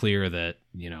 It was clear that,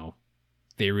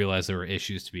 they realized there were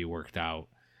issues to be worked out.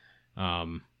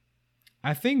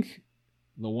 I think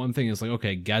the one thing is like,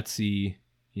 okay, Getsy,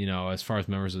 as far as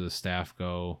members of the staff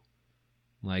go,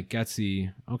 like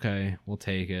Getsy, okay, we'll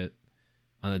take it.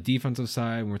 On the defensive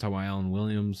side, when we're talking about Alan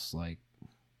Williams, like,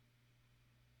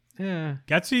 yeah,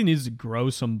 Getsy needs to grow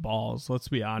some balls. Let's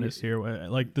be honest here.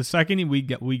 Like the second we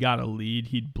got a lead,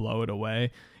 he'd blow it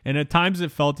away, and at times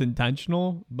it felt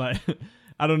intentional. But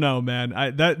I don't know, man.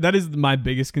 That is my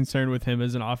biggest concern with him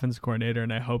as an offense coordinator,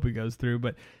 and I hope it goes through.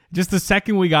 But just the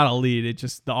second we got a lead,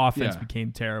 the offense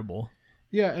became terrible.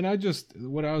 Yeah, and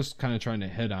what I was kind of trying to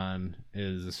hit on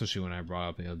is, especially when I brought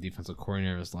up the defensive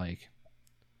coordinator, is like,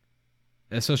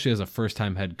 especially as a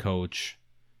first-time head coach,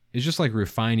 it's just like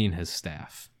refining his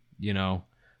staff, and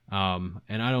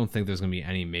I don't think there's going to be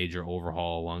any major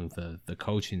overhaul along the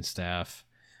coaching staff,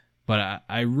 but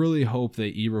I really hope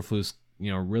that Eberflus,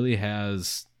 really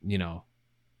has,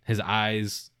 his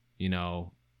eyes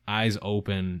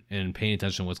open and paying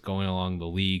attention to what's going along the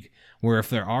league, where if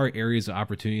there are areas of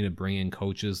opportunity to bring in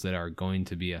coaches that are going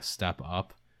to be a step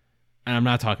up, and I'm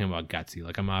not talking about Getsy,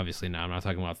 like I'm not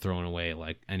talking about throwing away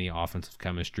like any offensive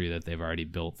chemistry that they've already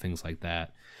built, things like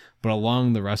that, but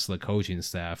along the rest of the coaching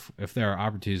staff, if there are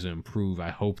opportunities to improve, I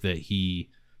hope that he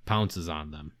pounces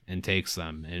on them and takes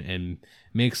them and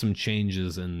makes some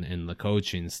changes in the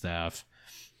coaching staff,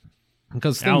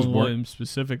 because Alan Williams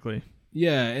specifically.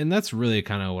 Yeah, and that's really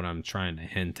kind of what I'm trying to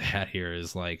hint at here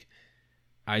is like,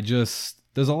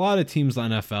 there's a lot of teams in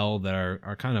the NFL that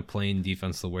are kind of playing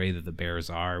defense the way that the Bears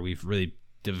are. We've really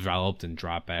developed and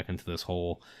dropped back into this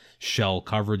whole shell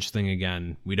coverage thing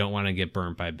again. We don't want to get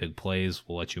burnt by big plays.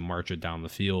 We'll let you march it down the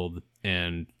field.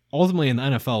 And ultimately in the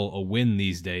NFL, a win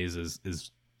these days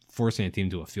is forcing a team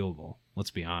to a field goal.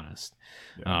 Let's be honest.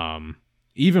 Yeah.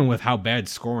 Even with how bad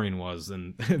scoring was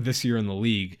in this year in the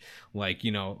league, like,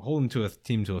 holding to a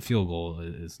team to a field goal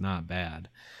is not bad.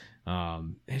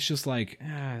 It's just like,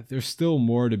 there's still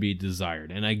more to be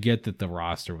desired. And I get that the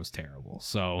roster was terrible.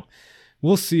 So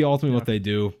we'll see ultimately what they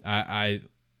do.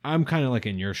 I'm kind of like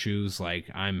in your shoes.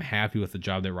 Like, I'm happy with the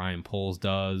job that Ryan Poles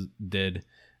did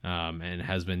and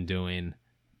has been doing.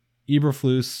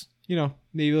 Eberflus,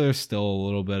 maybe there's still a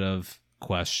little bit of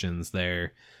questions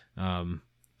there.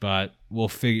 But we'll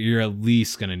figure you're at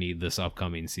least going to need this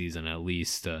upcoming season at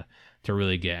least to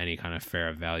really get any kind of fair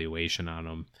evaluation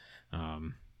on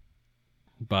them.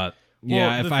 But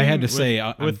yeah, if I had to say,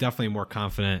 I'm definitely more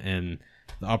confident in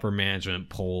the upper management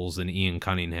polls and Ian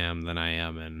Cunningham than I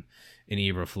am in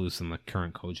Eberflus and the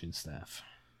current coaching staff.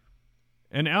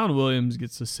 And Alan Williams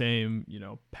gets the same,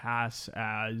 pass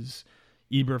as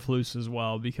Eberflus as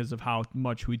well because of how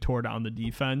much we tore down the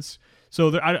defense.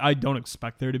 So I don't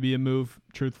expect there to be a move.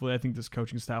 Truthfully, I think this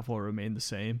coaching staff will remain the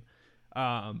same.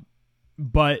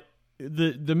 But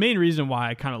the main reason why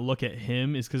I kind of look at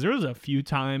him is because there was a few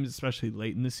times, especially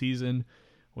late in the season,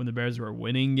 when the Bears were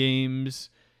winning games,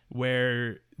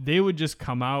 where they would just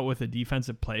come out with a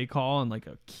defensive play call and like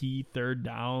a key third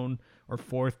down or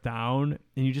fourth down,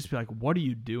 and you just be like, what are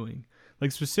you doing?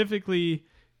 Like specifically,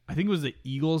 I think it was the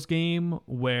Eagles game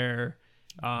where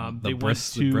they went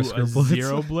to a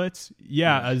zero blitz.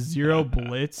 Yeah, a zero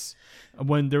blitz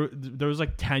when there was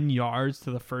like 10 yards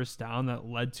to the first down that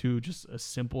led to just a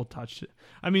simple touch.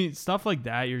 I mean, stuff like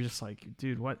that, you're just like,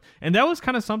 dude, what? And that was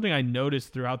kind of something I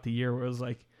noticed throughout the year where it was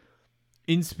like,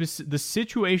 the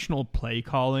situational play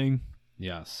calling.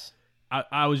 Yes.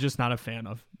 I was just not a fan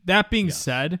of. That being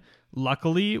said,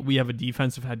 luckily we have a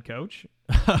defensive head coach.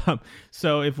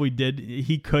 So if we did,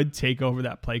 he could take over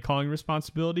that play calling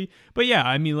responsibility. But yeah,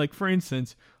 I mean, like for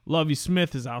instance, Lovie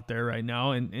Smith is out there right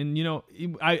now, and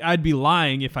I'd be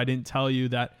lying if I didn't tell you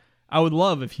that I would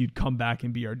love if he'd come back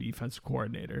and be our defensive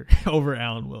coordinator over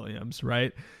Alan Williams,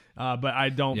 right? But I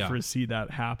don't foresee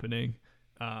that happening.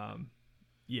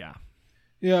 Yeah.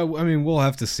 Yeah, I mean, we'll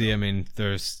have to see. I mean,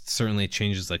 there's certainly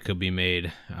changes that could be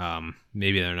made.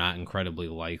 Maybe they're not incredibly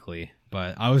likely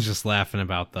But I was just laughing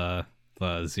about the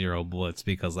zero blitz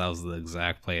because that was the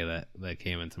exact play that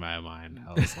came into my mind.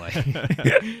 I was like,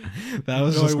 that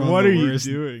was just like, what are you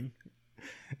doing?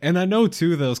 And I know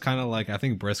too that was kind of like, I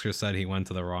think Brisker said he went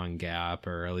to the wrong gap,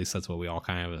 or at least that's what we all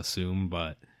kind of assume.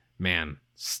 But man,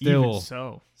 still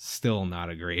not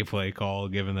a great play call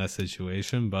given that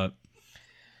situation. But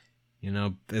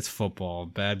it's football.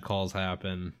 Bad calls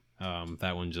happen.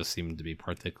 That one just seemed to be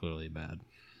particularly bad.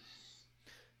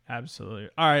 Absolutely.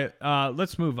 All right,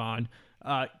 let's move on.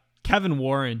 Kevin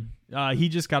Warren, he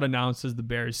just got announced as the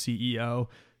Bears CEO.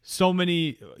 So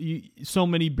many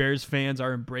Bears fans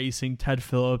are embracing Ted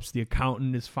Phillips. The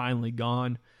accountant is finally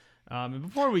gone. And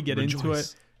before we get into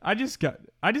it, I just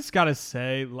gotta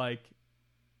say, like,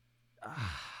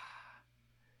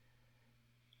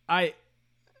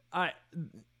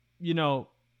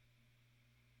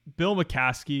 Bill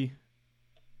McCaskey.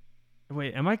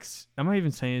 Wait, am I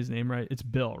even saying his name right? It's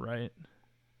Bill, right?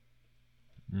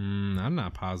 I'm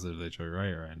not positive that you're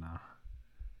right now.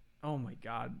 Oh my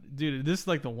God, dude! This is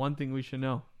like the one thing we should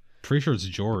know. Pretty sure it's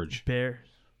George. Bears.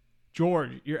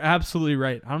 George, you're absolutely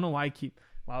right. I don't know why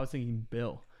I was thinking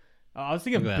Bill. I was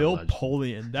thinking Bill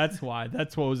Polian. That's why.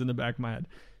 That's what was in the back of my head.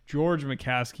 George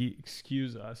McCaskey.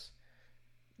 Excuse us.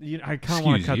 I kind of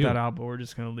want to cut that out, but we're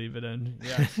just gonna leave it in.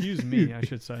 Yeah, excuse me, I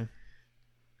should say.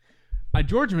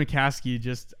 George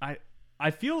McCaskey,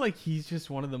 I feel like he's just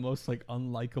one of the most like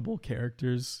unlikable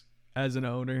characters as an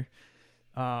owner.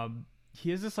 He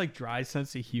has this like dry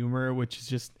sense of humor, which is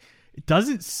just, it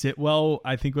doesn't sit well,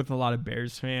 I think, with a lot of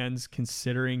Bears fans,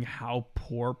 considering how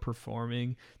poor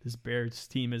performing this Bears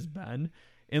team has been.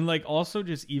 And like also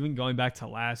just even going back to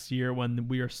last year when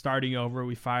we were starting over,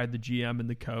 we fired the GM and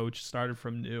the coach, started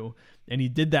from new, and he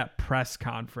did that press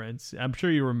conference. I'm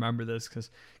sure you remember this because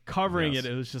covering it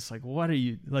was just like, what are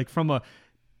you, like, from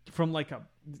like a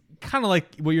kind of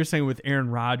like what you're saying with Aaron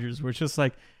Rodgers, where it's just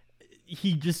like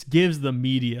he just gives the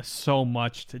media so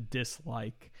much to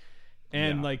dislike.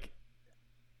 And like,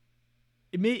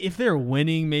 if they're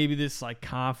winning, maybe this like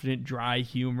confident, dry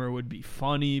humor would be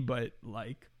funny, but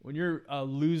like when you're a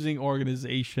losing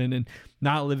organization and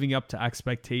not living up to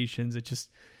expectations, it just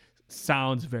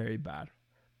sounds very bad.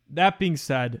 That being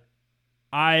said,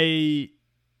 I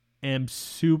am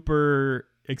super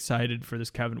excited for this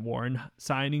Kevin Warren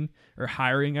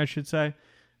hiring, I should say.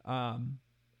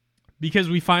 Because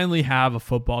we finally have a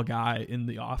football guy in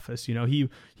the office.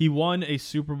 He won a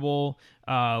Super Bowl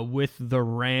with the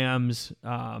Rams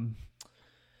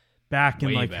back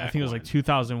in I think it was like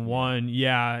 2001.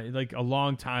 Yeah, like a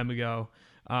long time ago.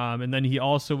 And then he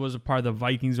also was a part of the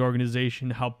Vikings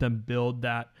organization, helped them build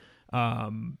that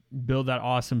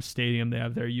awesome stadium they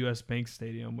have there, US Bank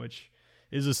Stadium, which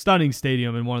is a stunning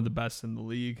stadium and one of the best in the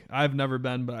league. I've never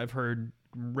been, but I've heard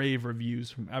rave reviews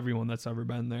from everyone that's ever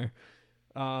been there.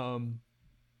 And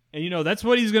that's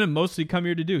what he's going to mostly come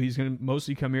here to do. He's going to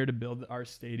mostly come here to build our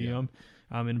stadium,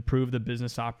 and improve the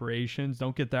business operations.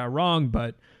 Don't get that wrong,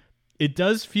 but it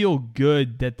does feel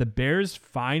good that the Bears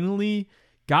finally,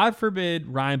 God forbid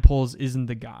Ryan Poles isn't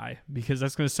the guy, because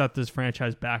that's going to set this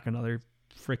franchise back another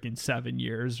freaking 7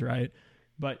 years, right?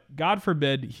 But God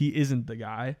forbid he isn't the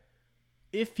guy.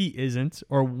 If he isn't,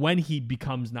 or when he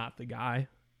becomes not the guy,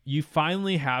 you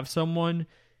finally have someone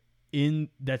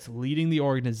that's leading the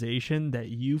organization that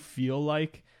you feel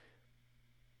like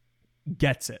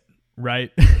gets it,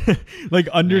 right? Like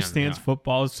understands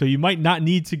football. So you might not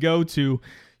need to go to,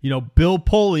 Bill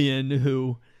Polian,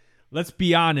 who, let's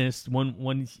be honest,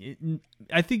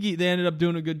 I think they ended up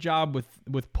doing a good job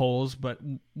with Poles, but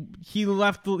he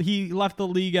left the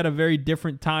league at a very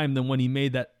different time than when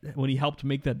he helped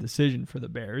make that decision for the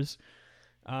Bears.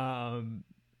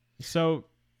 So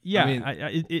yeah,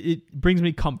 it brings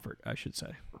me comfort, I should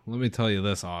say. Let me tell you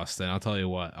this, Austin. I'll tell you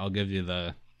what. I'll give you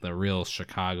the real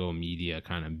Chicago media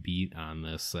kind of beat on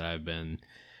this that I've been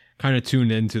kind of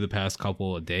tuned into the past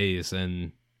couple of days.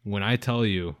 And when I tell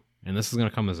you, and this is going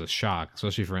to come as a shock,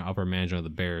 especially for an upper management of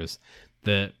the Bears,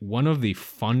 that one of the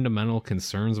fundamental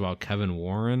concerns about Kevin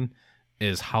Warren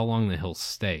is how long that he'll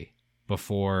stay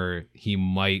before he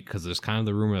might, because there's kind of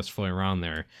the rumor that's floating around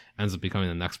there, ends up becoming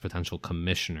the next potential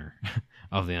commissioner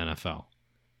of the NFL.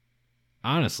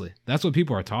 Honestly, that's what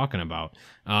people are talking about.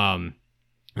 And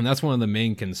that's one of the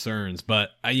main concerns. But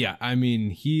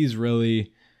he's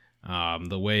really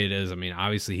the way it is.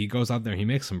 Obviously he goes out there and he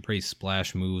makes some pretty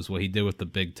splash moves. What he did with the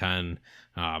Big Ten,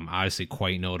 obviously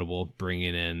quite notable,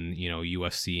 bringing in,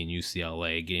 USC and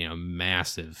UCLA, getting a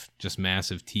massive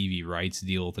TV rights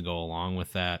deal to go along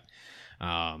with that.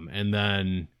 And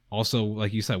then also,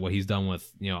 like you said, what he's done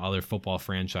with, other football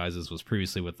franchises was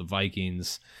previously with the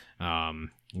Vikings,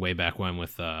 way back when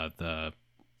with the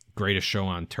Greatest Show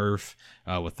on Turf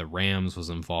with the Rams, was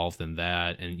involved in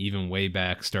that. And even way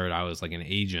back, started out as like an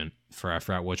agent for, I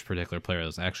forgot which particular player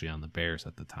was actually on the Bears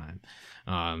at the time.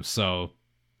 So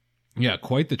yeah,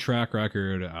 quite the track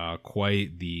record,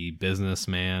 quite the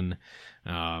businessman.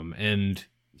 And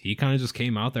he kind of just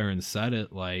came out there and said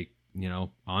it like,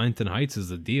 Arlington Heights is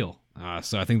the deal.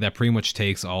 So I think that pretty much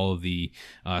takes all of the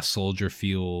Soldier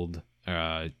Field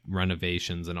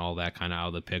renovations and all that kind of out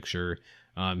of the picture.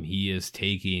 He is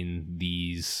taking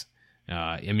these,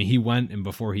 he went, and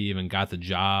before he even got the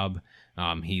job,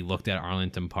 he looked at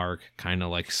Arlington Park, kind of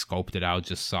like scoped it out,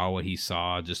 just saw what he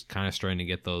saw, just kind of starting to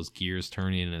get those gears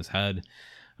turning in his head.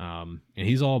 And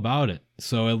he's all about it.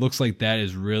 So it looks like that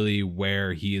is really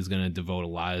where he is going to devote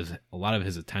a lot of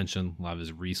his attention, a lot of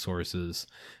his resources,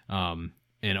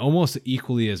 and almost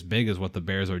equally as big as what the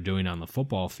Bears are doing on the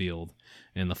football field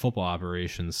and the football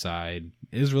operations side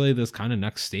is really this kind of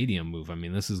next stadium move. I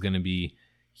mean, this is going to be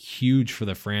huge for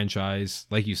the franchise.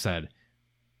 Like you said,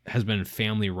 has been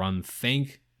family run.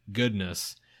 Thank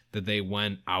goodness that they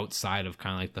went outside of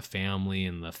kind of like the family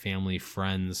and the family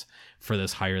friends for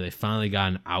this hire. They finally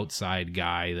got an outside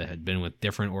guy that had been with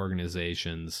different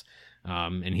organizations.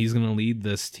 And he's going to lead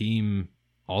this team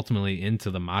ultimately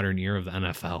into the modern era of the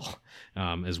NFL,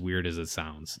 as weird as it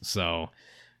sounds. So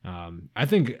I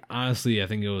think, honestly,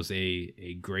 it was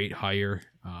a great hire.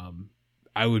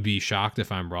 I would be shocked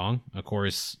if I'm wrong. Of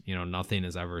course, nothing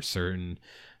is ever certain.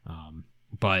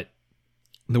 But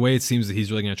the way it seems that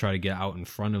he's really going to try to get out in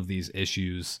front of these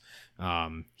issues,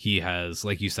 he has,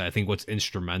 like you said, I think what's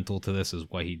instrumental to this is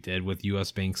what he did with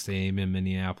US Bank Stadium in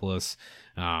Minneapolis.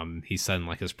 He said in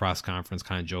like his press conference,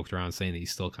 kind of joked around saying that he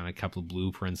still kind of kept the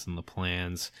blueprints and the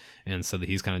plans, and said that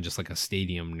he's kind of just like a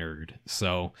stadium nerd.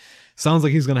 So sounds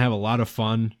like he's going to have a lot of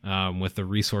fun with the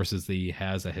resources that he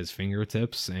has at his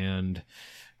fingertips, and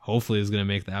hopefully is going to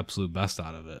make the absolute best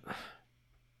out of it.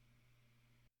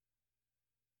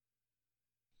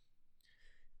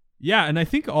 Yeah, and I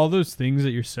think all those things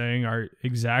that you're saying are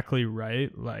exactly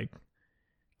right. Like,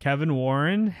 Kevin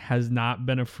Warren has not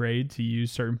been afraid to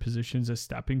use certain positions as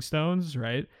stepping stones,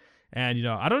 right? And,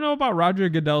 I don't know about Roger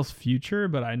Goodell's future,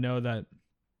 but I know that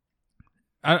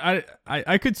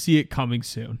I could see it coming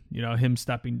soon, him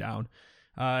stepping down.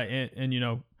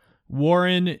 And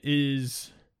Warren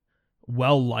is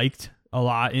well-liked a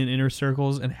lot in inner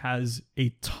circles and has a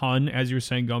ton, as you were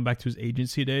saying, going back to his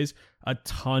agency days, a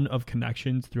ton of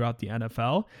connections throughout the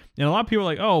NFL. And a lot of people are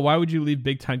like, oh, why would you leave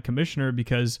Big Ten commissioner?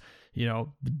 Because,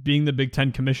 being the Big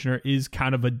Ten commissioner is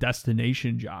kind of a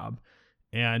destination job.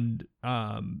 And,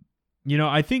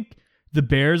 I think the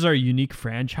Bears are a unique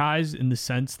franchise in the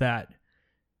sense that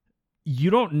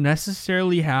you don't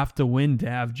necessarily have to win to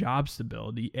have job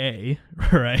stability,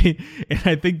 right? And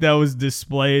I think that was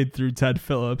displayed through Ted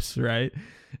Phillips, right?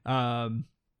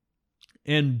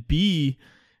 And B,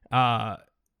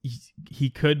 he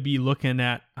could be looking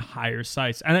at higher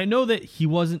sites. And I know that he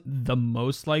wasn't the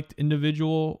most liked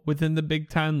individual within the Big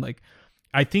Ten. Like,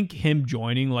 I think him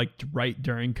joining like right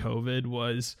during COVID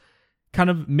was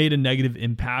kind of made a negative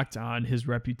impact on his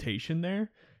reputation there.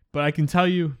 But I can tell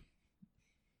you,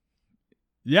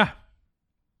 yeah,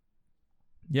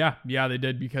 they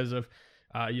did because of,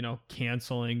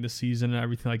 canceling the season and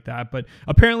everything like that. But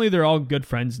apparently they're all good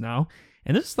friends now.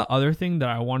 And this is the other thing that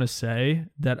I want to say,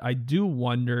 that I do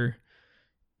wonder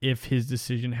if his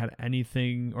decision had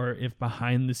anything, or if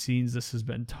behind the scenes this has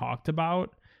been talked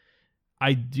about.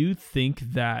 I do think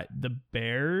that the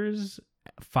Bears,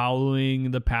 following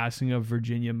the passing of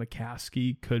Virginia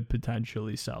McCaskey, could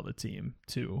potentially sell the team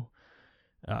to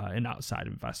an outside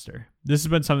investor. This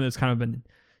has been something that's kind of been,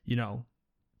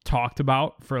 talked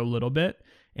about for a little bit.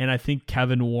 And I think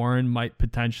Kevin Warren might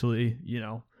potentially,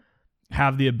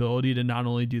 have the ability to not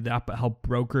only do that, but help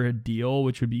broker a deal,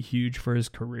 which would be huge for his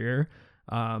career.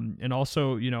 And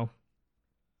also,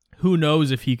 who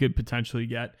knows if he could potentially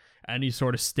get any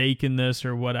sort of stake in this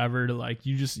or whatever, to like,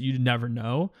 you never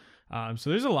know. So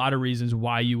there's a lot of reasons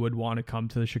why you would want to come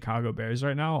to the Chicago Bears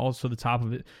right now. Also, the top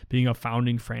of it being a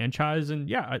founding franchise. And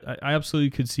yeah, I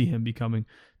absolutely could see him becoming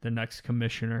the next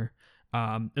commissioner.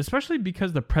 Especially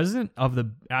because the president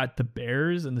at the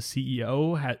Bears and the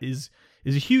CEO is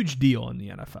a huge deal in the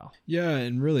NFL. Yeah,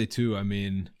 and really too, I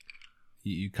mean,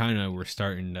 you kind of were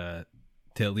starting to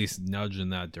at least nudge in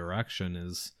that direction,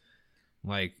 is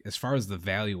like, as far as the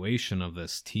valuation of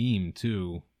this team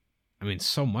too. I mean,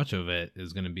 so much of it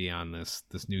is going to be on this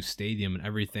new stadium and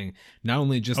everything. Not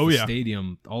only just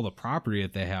stadium, all the property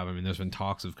that they have. I mean, there's been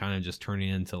talks of kind of just turning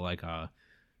into like a,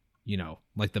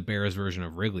 like the Bears version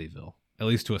of Wrigleyville. at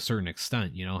least to a certain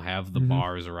extent, have the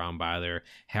bars around by there,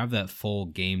 have that full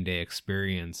game day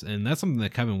experience. And that's something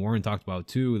that Kevin Warren talked about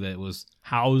too, that was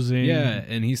housing. Yeah.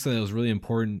 And he said it was really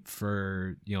important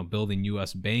for, building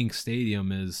US Bank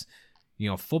Stadium is,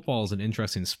 football is an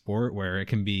interesting sport where it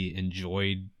can be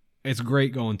enjoyed. It's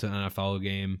great going to an NFL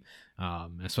game,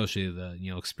 especially the,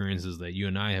 experiences that you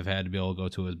and I have had to be able to go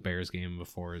to a Bears game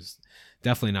before is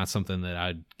definitely not something that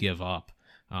I'd give up.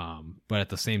 But at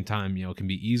the same time, it can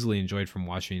be easily enjoyed from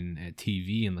watching at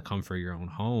TV in the comfort of your own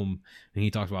home. And he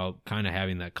talked about kind of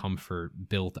having that comfort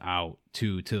built out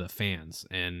to the fans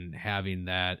and having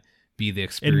that be the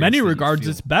experience. In many regards,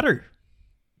 it's better.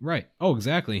 Right. Oh,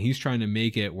 exactly. He's trying to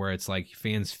make it where it's like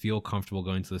fans feel comfortable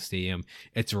going to the stadium.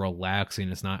 It's relaxing.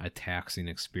 It's not a taxing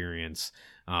experience.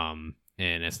 And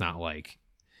it's not like,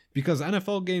 because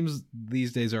NFL games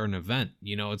these days are an event,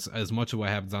 it's as much of what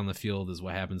happens on the field as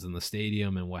what happens in the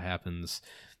stadium and what happens,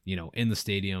 in the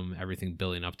stadium, everything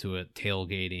building up to it,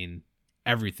 tailgating,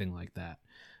 everything like that.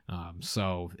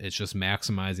 So it's just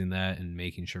maximizing that and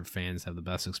making sure fans have the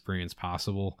best experience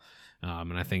possible.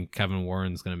 And I think Kevin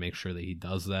Warren's going to make sure that he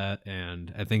does that.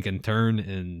 And I think in turn,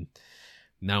 in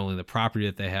not only the property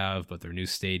that they have, but their new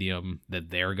stadium that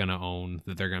they're going to own,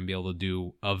 that they're going to be able to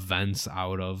do events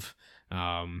out of,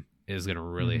 is going to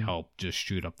really help just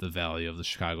shoot up the value of the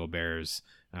Chicago Bears.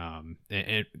 And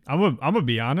I'm gonna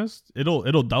be honest,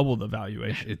 it'll double the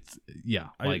valuation. It's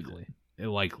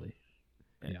likely.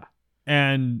 Yeah.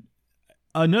 And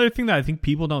another thing that I think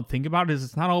people don't think about is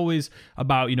it's not always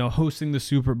about, hosting the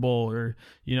Super Bowl or,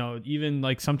 even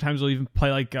like sometimes we'll even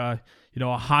play like, a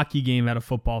hockey game at a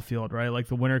football field, right? Like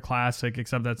the Winter Classic,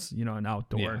 except that's, an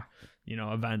outdoor,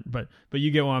 event. But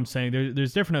you get what I'm saying.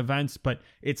 There's different events, but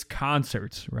it's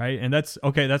concerts, right? And that's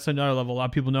another level. A lot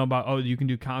of people know about, you can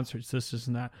do concerts, this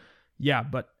and that. Yeah,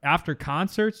 but after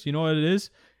concerts, you know what it is?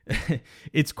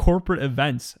 It's corporate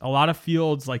events. A lot of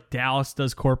fields like Dallas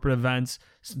does corporate events.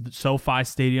 SoFi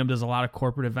Stadium does a lot of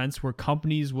corporate events where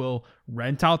companies will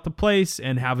rent out the place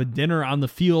and have a dinner on the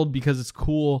field because it's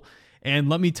cool. And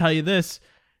let me tell you this,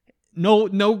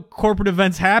 no corporate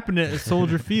events happen at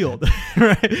Soldier Field,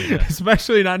 right? Yeah.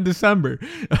 Especially not in December.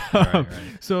 Right.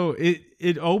 So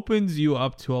it opens you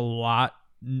up to a lot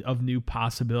of new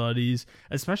possibilities,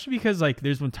 especially because like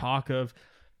there's been talk of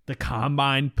the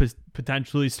combine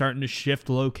potentially starting to shift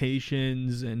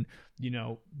locations and,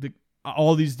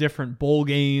 all these different bowl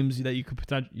games that you could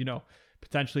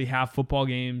potentially have football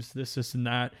games, this and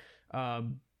that.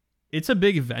 It's a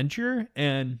big venture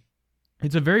and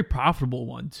it's a very profitable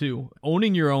one too.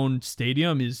 Owning your own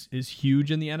stadium is huge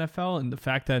in the NFL, and the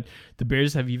fact that the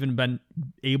Bears have even been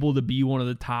able to be one of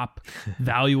the top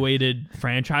valuated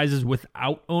franchises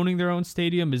without owning their own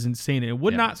stadium is insane. It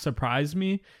would not surprise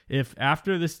me if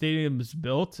after the stadium is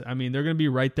built, they're going to be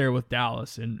right there with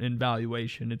Dallas in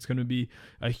valuation. It's going to be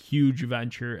a huge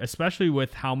venture, especially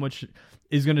with how much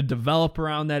is going to develop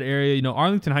around that area.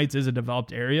 Arlington Heights is a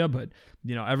developed area, but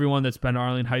everyone that's been to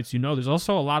Arlington Heights, there's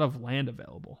also a lot of land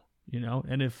available,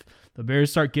 and if the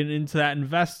Bears start getting into that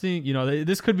investing,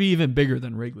 this could be even bigger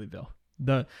than Wrigleyville.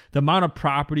 The amount of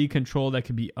property control that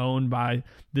could be owned by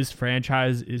this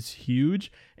franchise is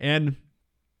huge. And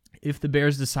if the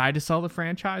Bears decide to sell the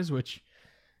franchise, which,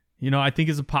 I think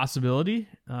is a possibility,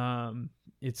 they're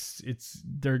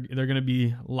going to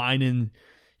be lining,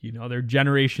 their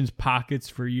generation's pockets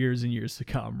for years and years to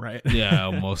come, right? Yeah,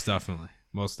 most definitely.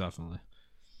 Most definitely.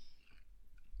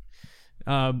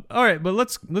 All right, but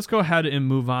let's go ahead and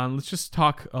move on. Let's just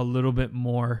talk a little bit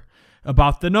more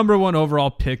about the number one overall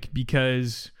pick,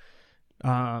 because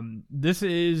this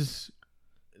is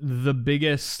the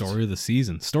biggest story of the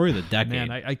season, story of the decade.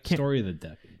 Man, I can't. Story of the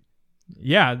decade.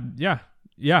 Yeah,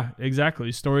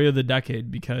 exactly. Story of the decade,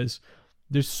 because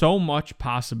there's so much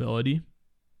possibility.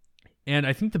 And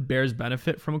I think the Bears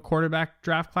benefit from a quarterback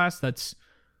draft class that's,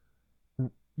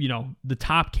 the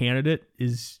top candidate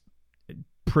is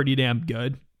pretty damn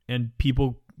good. And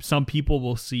some people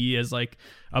will see as like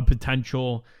a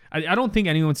potential. I don't think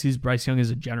anyone sees Bryce Young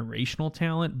as a generational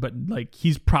talent, but like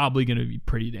he's probably going to be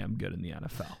pretty damn good in the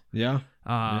NFL. Yeah.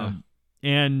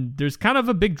 And there's kind of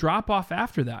a big drop off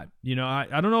after that.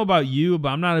 I don't know about you, but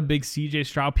I'm not a big CJ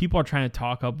Stroud. People are trying to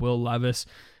talk up Will Levis.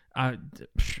 I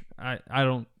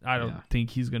don't think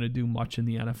he's going to do much in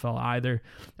the NFL either.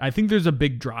 I think there's a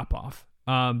big drop off.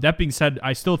 That being said,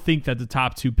 I still think that the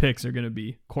top two picks are going to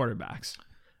be quarterbacks.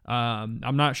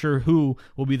 I'm not sure who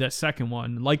will be that second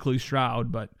one, likely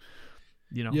Stroud, but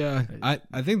Yeah,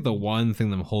 I think the one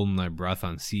thing I'm holding my breath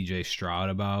on CJ Stroud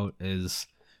about is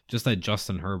just that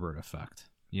Justin Herbert effect.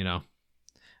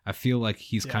 I feel like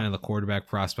he's kind of the quarterback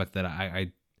prospect that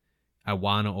I I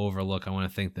want to overlook. I want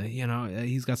to think that,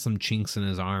 he's got some chinks in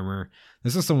his armor.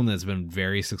 This is someone that's been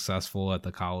very successful at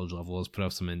the college level, has put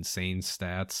up some insane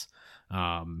stats,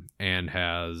 and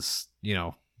has,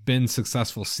 been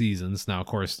successful seasons. Now, of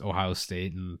course, Ohio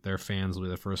State and their fans will be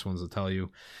the first ones to tell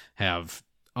you have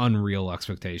unreal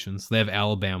expectations. They have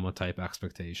Alabama type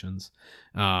expectations.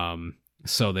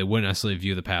 So they wouldn't necessarily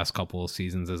view the past couple of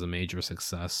seasons as a major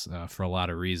success for a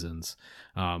lot of reasons.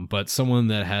 But someone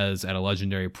that has, at a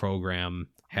legendary program,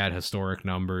 had historic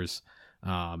numbers,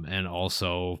 and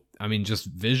also, just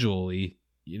visually,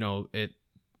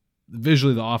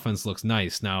 visually the offense looks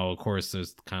nice. Now, of course,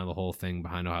 there's kind of the whole thing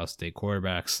behind Ohio State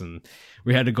quarterbacks, and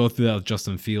we had to go through that with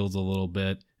Justin Fields a little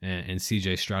bit, and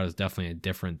CJ Stroud is definitely a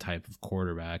different type of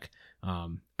quarterback.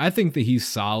 I think that he's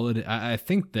solid. I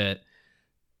think that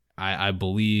I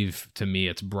believe, to me,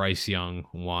 it's Bryce Young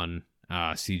 1,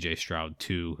 CJ Stroud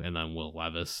 2, and then Will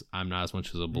Levis. I'm not as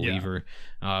much as a believer.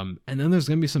 Yeah. And then there's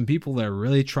going to be some people that are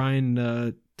really trying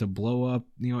to blow up,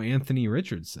 Anthony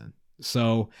Richardson.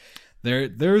 So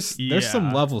there's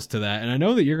some levels to that, and I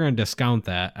know that you're going to discount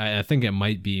that. I think it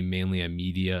might be mainly a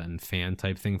media and fan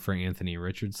type thing for Anthony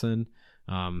Richardson,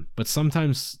 but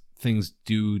sometimes things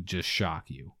do just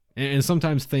shock you, and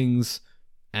sometimes things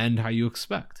end how you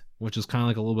expect, which is kind of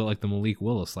like a little bit like the Malik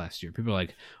Willis last year. People are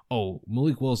like, oh,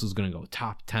 Malik Willis is going to go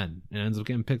top 10 and ends up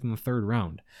getting picked in the 3rd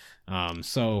round.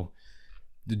 So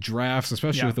the drafts,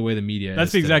 especially with the way the media that's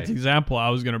is the exact today, example I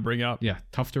was going to bring up. Yeah,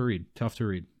 tough to read.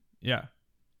 Yeah.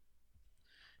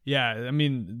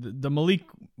 The Malik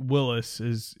Willis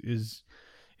is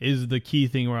the key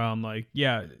thing where I'm like,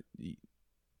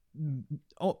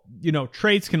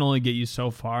 traits can only get you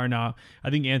so far. Now, I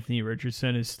think Anthony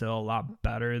Richardson is still a lot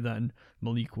better than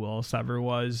Malik Willis ever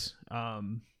was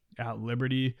at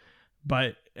Liberty,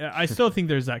 but I still think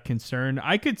there's that concern.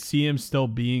 I could see him still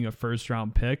being a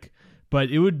 1st-round pick,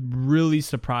 but it would really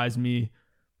surprise me.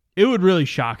 It would really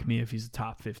shock me if he's a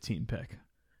top 15 pick.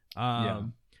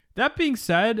 That being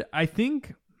said, I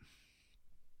think,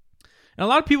 and a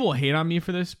lot of people will hate on me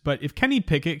for this, but if Kenny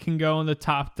Pickett can go in the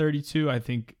top 32, I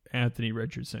think Anthony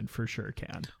Richardson for sure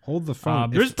can. Hold the phone.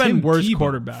 There's been worse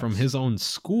quarterbacks from his own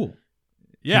school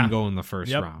can go in the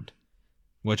 1st round,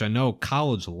 which I know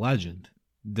college legend.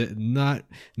 Not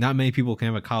many people can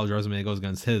have a college resume that goes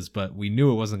against his, but we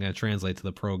knew it wasn't going to translate to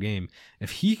the pro game.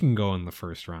 If he can go in the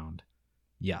 1st round,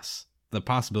 yes, the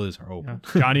possibilities are open.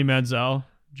 Yeah.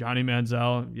 Johnny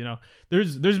Manziel,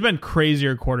 there's been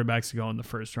crazier quarterbacks to go in the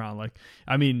 1st round.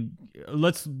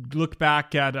 Let's look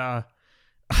back at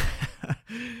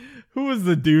who was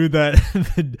the dude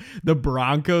that the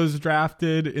Broncos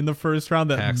drafted in the 1st round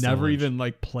that Paxton never Lynch.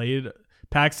 even played?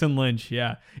 Paxton Lynch,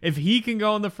 yeah. If he can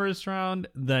go in the 1st round,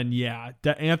 then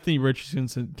Anthony Richardson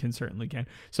can certainly can.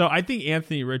 So I think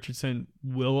Anthony Richardson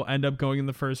will end up going in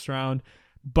the 1st round,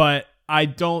 but I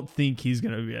don't think he's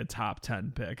going to be a top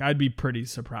 10 pick. I'd be pretty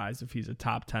surprised if he's a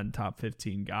top 10, top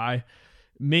 15 guy.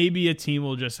 Maybe a team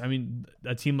will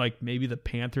a team like maybe the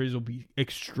Panthers will be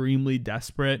extremely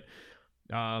desperate,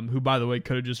 who, by the way,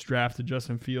 could have just drafted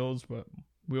Justin Fields, but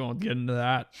we won't get into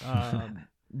that.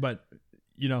 But,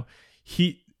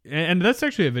 and that's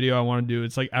actually a video I want to do.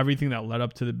 It's like everything that led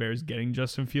up to the Bears getting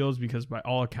Justin Fields, because by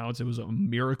all accounts, it was a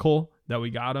miracle that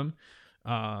we got him.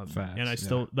 Facts, and I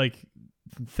still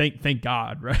thank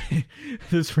God, right?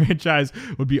 This franchise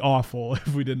would be awful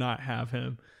if we did not have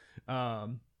him.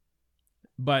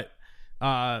 But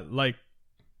I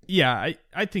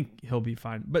think he'll be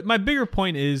fine. But my bigger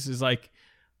point is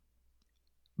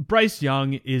Bryce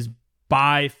Young is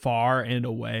by far and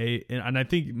away, and I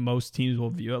think most teams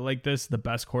will view it like this, the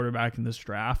best quarterback in this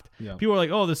draft. Yeah. People are like,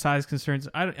 oh, the size concerns.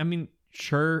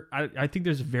 Sure. I think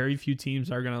there's very few teams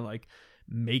that are going to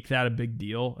make that a big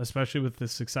deal, especially with the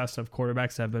success of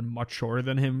quarterbacks that have been much shorter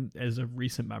than him as of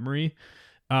recent memory.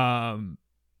 I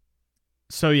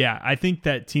think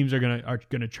that teams are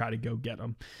gonna try to go get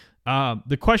him.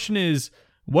 The question is,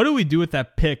 what do we do with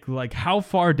that pick? How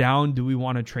far down do we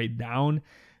want to trade down?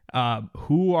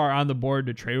 Who are on the board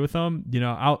to trade with them?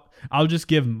 I'll just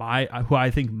give who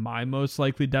I think my most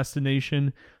likely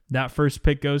destination that first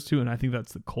pick goes to, and I think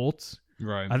that's the Colts.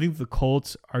 Right. I think the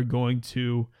Colts are going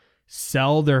to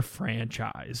sell their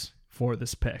franchise for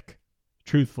this pick,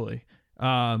 truthfully.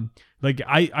 I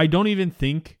don't even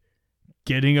think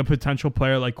getting a potential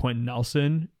player like Quentin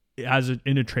Nelson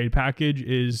in a trade package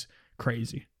is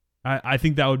crazy. I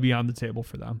think that would be on the table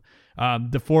for them.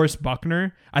 DeForest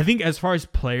Buckner, I think as far as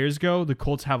players go, the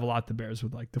Colts have a lot the Bears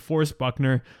would like. DeForest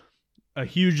Buckner, a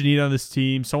huge need on this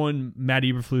team, someone Matt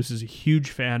Eberflus is a huge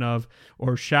fan of,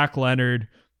 or Shaq Leonard.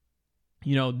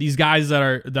 These guys that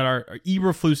are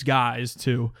Eberflus guys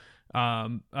too.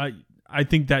 I I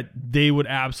think that they would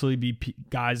absolutely be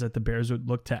guys that the Bears would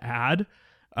look to add.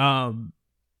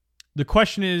 The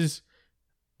question is,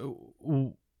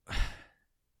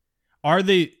 are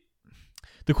they?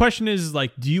 The question is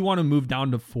like, do you want to move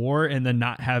down to 4 and then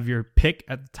not have your pick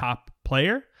at the top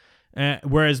player?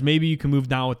 Whereas maybe you can move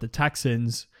down with the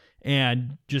Texans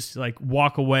and just like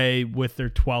walk away with their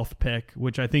 12th pick,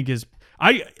 which I think is,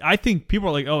 I think people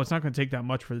are like, oh, it's not going to take that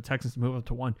much for the Texans to move up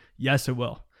to 1. Yes, it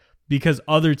will, because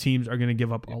other teams are going to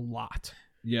give up a lot.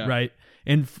 Yeah. Right.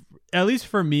 And at least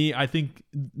for me, I think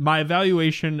my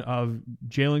evaluation of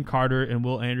Jalen Carter and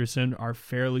Will Anderson are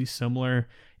fairly similar.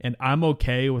 And I'm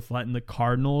okay with letting the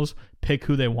Cardinals pick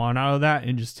who they want out of that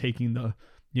and just taking the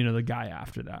guy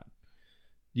after that.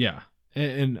 Yeah.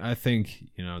 And I think,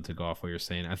 to go off what you're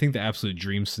saying, I think the absolute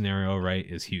dream scenario, right,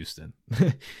 is Houston.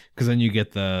 Because then you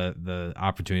get the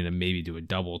opportunity to maybe do a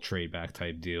double trade back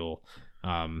type deal.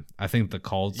 I think the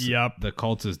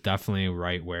Colts is definitely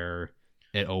right where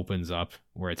it opens up,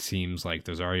 where it seems like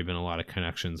there's already been a lot of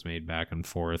connections made back and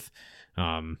forth.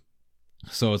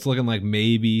 So it's looking like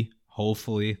maybe,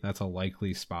 hopefully, that's a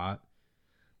likely spot.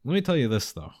 Let me tell you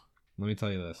this, though.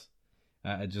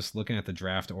 Just looking at the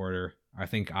draft order, I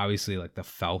think obviously like the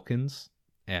Falcons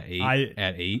at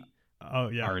 8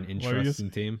 are an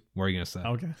interesting team. What are you gonna say?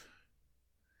 Okay.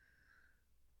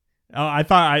 Oh, I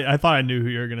thought I knew who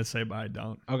you were gonna say, but I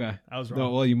don't. Okay, I was wrong.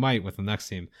 No, well, you might with the next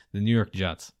team, the New York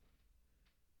Jets.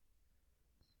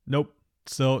 Nope.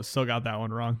 Still got that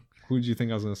one wrong. Who did you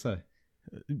think I was gonna say?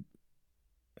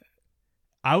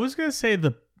 I was gonna say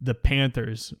the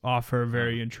Panthers offer a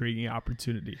very intriguing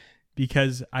opportunity,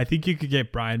 because I think you could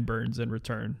get Brian Burns in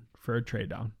return for a trade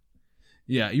down.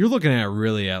 Yeah, you're looking at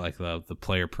really at like the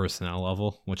player personnel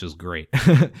level, which is great.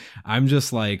 I'm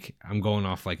going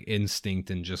off like instinct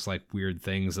and just like weird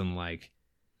things, and like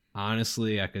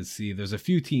honestly, I could see there's a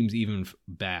few teams even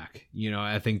back.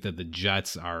 I think that the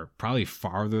Jets are probably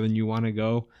farther than you want to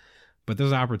go, but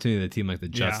there's an opportunity that a team like the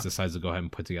Jets decides to go ahead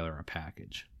and put together a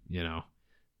package.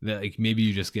 That like maybe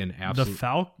you just get an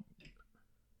absolute.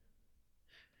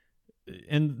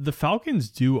 And the Falcons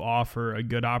do offer a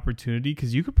good opportunity,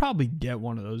 because you could probably get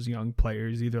one of those young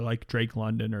players, either like Drake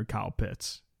London or Kyle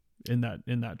Pitts, in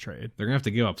that trade. They're gonna have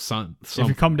to give up something. If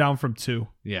you come down from 2.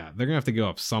 Yeah, they're gonna have to give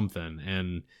up something,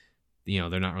 and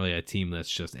they're not really a team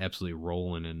that's just absolutely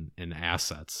rolling in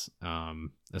assets,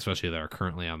 especially that are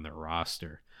currently on their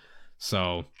roster.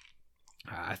 So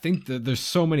I think that there's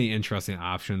so many interesting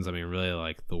options. I mean, really,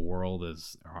 like the world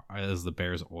is the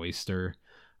Bears' oyster.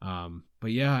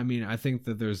 But yeah, I mean, I think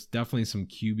that there's definitely some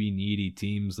QB needy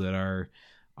teams that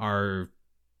are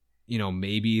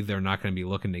maybe they're not going to be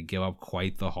looking to give up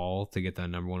quite the haul to get that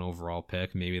number 1 overall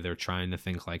pick. Maybe they're trying to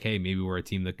think like, hey, maybe we're a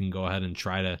team that can go ahead and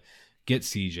try to get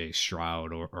CJ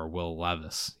Stroud or Will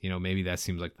Levis. Maybe that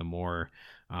seems like the more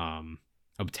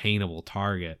obtainable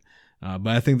target.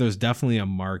 But I think there's definitely a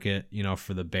market,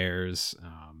 for the Bears.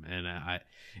 And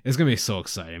it's going to be so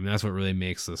exciting. I mean, that's what really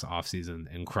makes this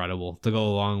offseason incredible, to go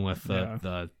along with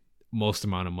the most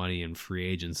amount of money in free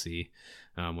agency,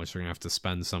 which we're going to have to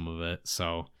spend some of it.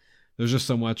 So there's just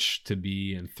so much to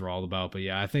be enthralled about. But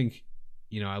yeah, I think,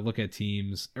 I look at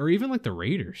teams, or even like the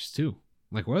Raiders too.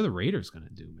 Like, what are the Raiders going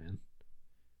to do, man?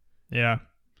 Yeah.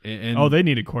 And they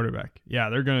need a quarterback. Yeah,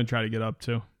 they're going to try to get up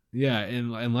too. Yeah,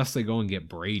 and unless they go and get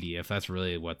Brady, if that's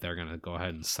really what they're going to go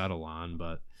ahead and settle on.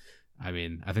 But, I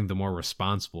mean, I think the more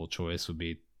responsible choice would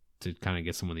be to kind of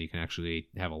get someone that you can actually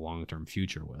have a long-term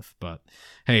future with. But,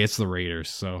 hey, it's the Raiders,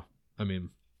 so, I mean,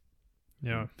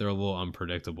 yeah, they're a little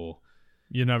unpredictable.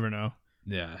 You never know.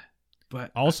 Yeah.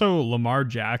 But also, Lamar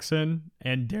Jackson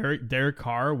and Derek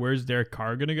Carr, where's Derek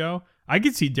Carr going to go? I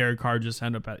could see Derek Carr just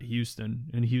end up at Houston,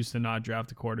 and Houston not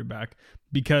draft a quarterback,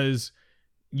 because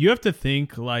you have to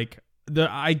think like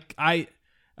I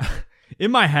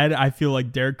in my head, I feel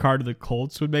like Derek Carr to the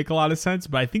Colts would make a lot of sense,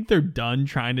 but I think they're done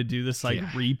trying to do this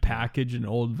repackage an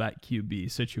old vet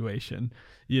QB situation.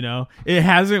 It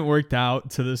hasn't worked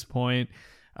out to this point.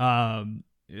 I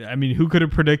mean, who could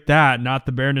have predicted that? Not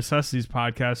the Bare Necessities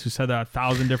podcast, who said that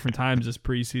 1,000 different times this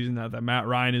preseason that Matt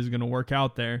Ryan is going to work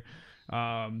out there.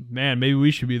 Man, maybe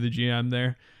we should be the GM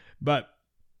there, but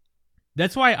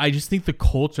that's why I just think the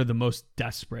Colts are the most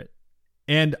desperate.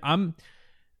 And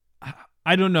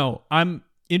I don't know. I'm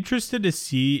interested to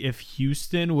see if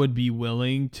Houston would be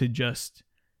willing to just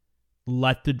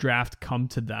let the draft come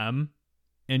to them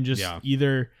and just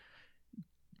either,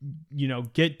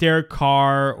 get Derek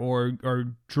Carr or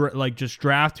just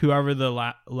draft whoever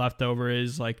the leftover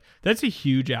is. Like, that's a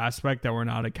huge aspect that we're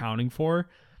not accounting for.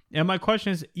 And my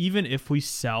question is, even if we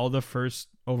sell the first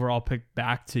overall pick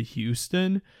back to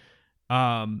Houston,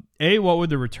 What would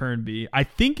the return be? I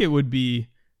think it would be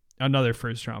another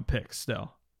first round pick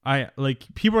still.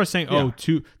 People are saying,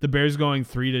 the Bears going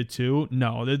 3-2.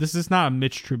 No, this is not a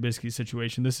Mitch Trubisky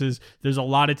situation. There's a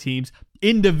lot of teams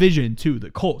in division too.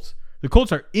 The Colts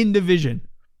are in division.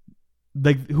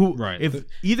 If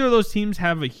either of those teams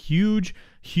have a huge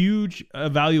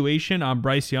evaluation on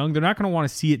Bryce Young, they're not going to want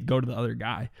to see it go to the other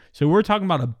guy. So we're talking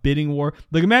about a bidding war.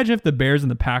 Like, imagine if the Bears and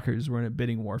the Packers were in a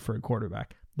bidding war for a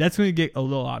quarterback. That's going to get a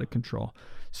little out of control.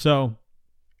 So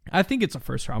I think it's a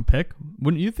first round pick.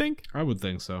 Wouldn't you think? I would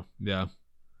think so. Yeah.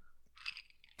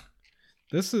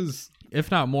 This is, if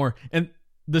not more. And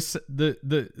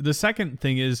the second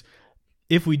thing is,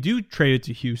 if we do trade it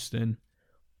to Houston,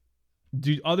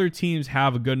 do other teams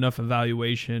have a good enough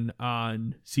evaluation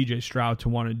on CJ Stroud to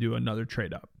want to do another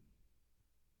trade up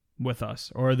with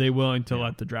us? Or are they willing to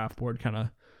let the draft board kind of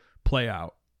play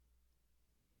out?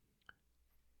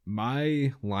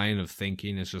 My line of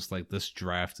thinking is just like, this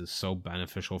draft is so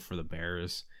beneficial for the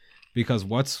Bears because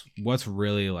what's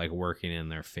really like working in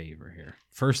their favor here?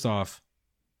 First off,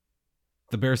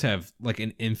 the Bears have like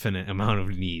an infinite amount of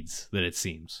needs that it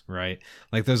seems, right?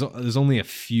 Like there's only a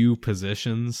few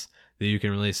positions that you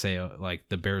can really say like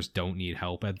the Bears don't need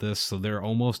help at this. So they're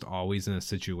almost always in a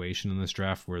situation in this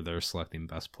draft where they're selecting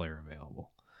best player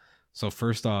available. So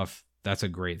first off, that's a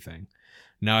great thing.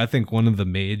 Now, I think one of the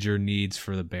major needs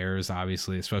for the Bears,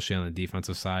 obviously, especially on the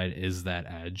defensive side, is that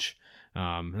edge.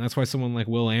 And that's why someone like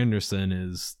Will Anderson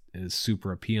is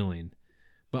super appealing.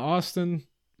 But Austin,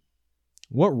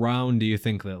 what round do you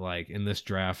think that like in this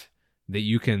draft that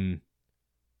you can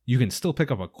still pick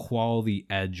up a quality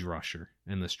edge rusher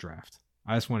in this draft?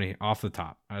 I just want to, off the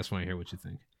top, hear what you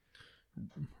think.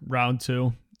 Round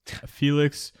 2,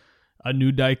 Felix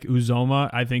Anudike-Uzomah,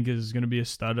 I think is going to be a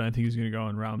stud, and I think he's going to go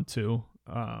in round 2.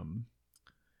 I'm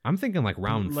thinking like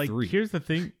round 3. Here's the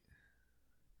thing.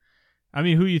 I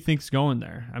mean, who you think's going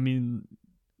there? I mean,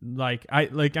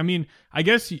 I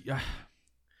guess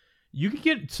you could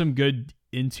get some good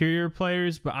interior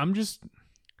players, but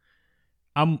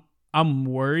I'm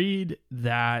worried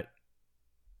that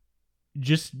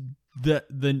just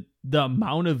the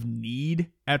amount of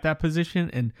need at that position,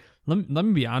 and let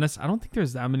me be honest, I don't think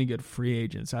there's that many good free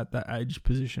agents at that edge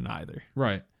position either.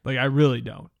 Right. Like, I really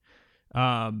don't.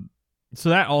 So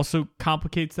that also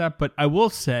complicates that, but I will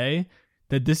say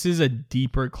that this is a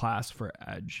deeper class for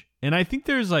edge. And I think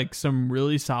there's like some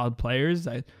really solid players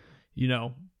that,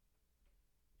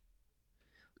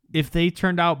 if they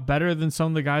turned out better than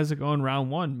some of the guys that go in round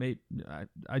 1,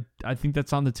 I think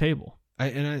that's on the table.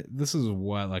 This is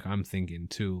what like I'm thinking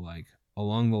too, like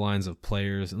along the lines of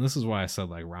players, and this is why I said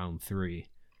like round 3,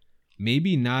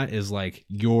 maybe not as like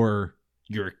your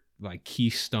like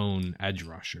keystone edge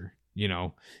rusher,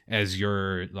 as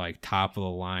your like top of the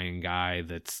line guy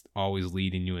that's always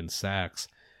leading you in sacks.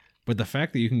 But the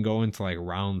fact that you can go into like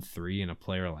round 3 and a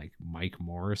player like Mike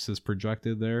Morris is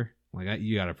projected there, like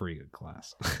you got a pretty good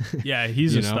class. Yeah,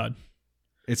 he's a stud.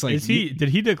 It's like, did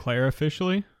he declare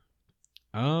officially?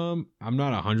 I'm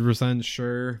not 100%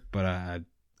 sure, but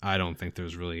I don't think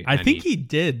there's really. I think he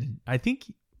did. I think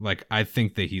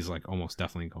that he's like almost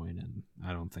definitely going in.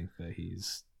 I don't think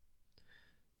there's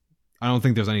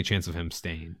any chance of him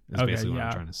staying. Is basically what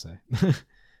I'm trying to say.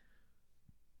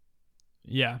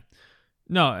 Yeah.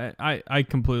 No, I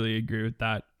completely agree with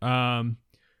that.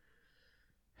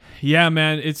 Yeah,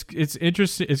 man, it's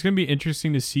interesting. It's gonna be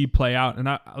interesting to see play out, and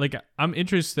I'm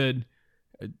interested.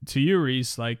 To you,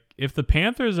 Reese, like if the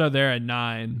Panthers are there at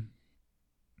 9,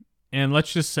 and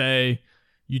let's just say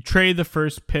you trade the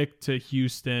first pick to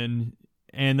Houston,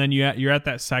 and then you're at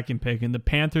that second pick, and the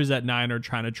Panthers at 9 are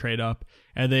trying to trade up,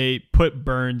 and they put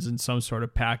Burns in some sort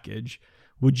of package.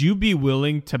 Would you be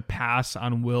willing to pass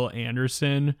on Will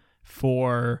Anderson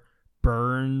for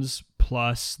Burns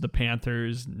plus the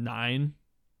Panthers 9?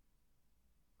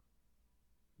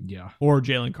 Yeah. Or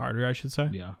Jalen Carter, I should say.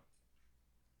 Yeah.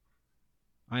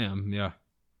 I am, yeah.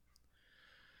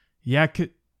 Yeah,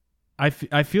 I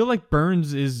feel like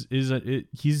Burns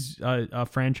he's a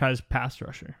franchise pass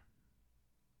rusher.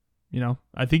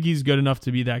 I think he's good enough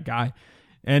to be that guy,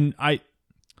 and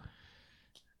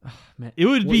man, it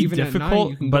would be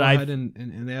difficult. You can but go ahead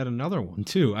and add another one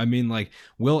too. I mean, like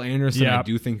Will Anderson, yeah. I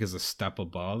do think is a step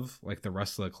above like the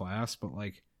rest of the class, but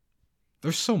like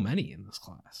there's so many in this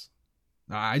class.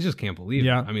 I just can't believe it.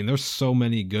 I mean, there's so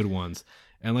many good ones.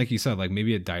 And like you said, like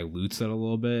maybe it dilutes it a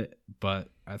little bit, but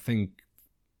I think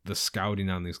the scouting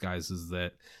on these guys is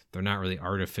that they're not really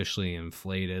artificially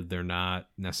inflated. They're not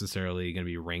necessarily going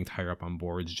to be ranked higher up on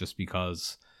boards just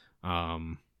because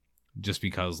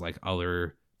like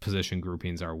other position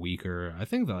groupings are weaker. I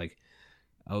think that like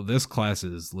oh, this class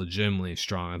is legitimately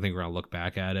strong. I think we're going to look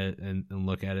back at it and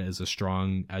look at it as a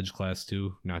strong edge class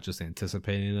too, not just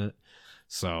anticipating it.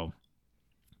 So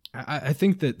I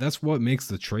think that's what makes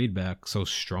the trade back so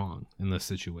strong in this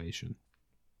situation.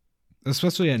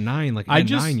 Especially at 9. Like at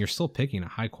 9, you're still picking a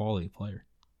high quality player.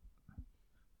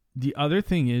 The other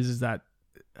thing is that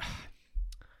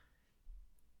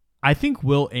I think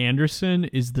Will Anderson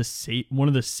is one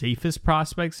of the safest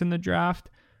prospects in the draft,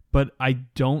 but I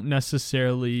don't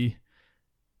necessarily.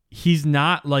 He's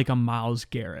not like a Myles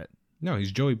Garrett. No,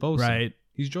 he's Joey Bosa. Right?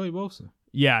 He's Joey Bosa.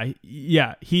 Yeah,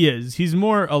 he is. He's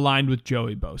more aligned with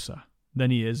Joey Bosa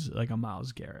than he is like a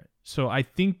Myles Garrett. So I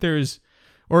think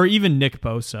or even Nick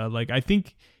Bosa. Like I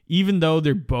think even though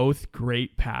they're both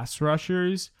great pass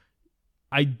rushers,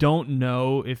 I don't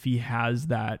know if he has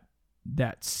that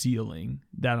ceiling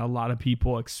that a lot of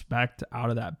people expect out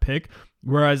of that pick.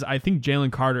 Whereas I think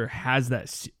Jalen Carter has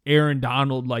that Aaron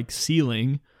Donald like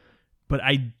ceiling, but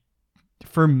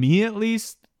for me at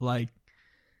least, like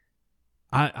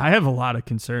I have a lot of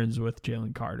concerns with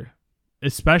Jalen Carter,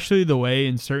 especially the way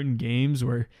in certain games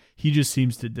where he just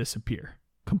seems to disappear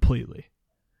completely,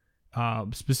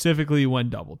 specifically when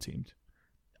double teamed.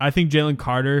 I think Jalen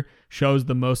Carter shows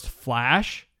the most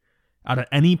flash out of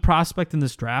any prospect in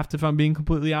this draft, if I'm being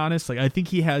completely honest. Like I think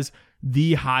he has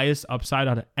the highest upside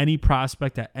out of any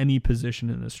prospect at any position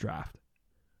in this draft.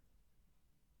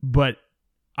 But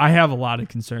I have a lot of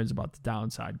concerns about the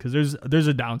downside because there's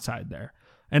a downside there.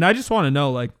 And I just want to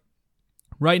know, like,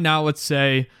 right now, let's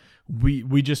say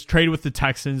we just trade with the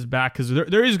Texans back because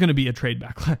there is going to be a trade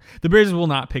back. The Bears will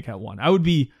not pick at 1.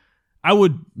 I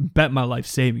would bet my life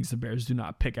savings the Bears do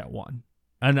not pick at 1.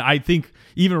 And I think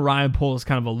even Ryan Poles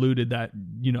kind of alluded that,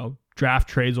 draft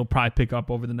trades will probably pick up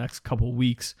over the next couple of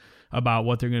weeks about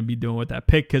what they're going to be doing with that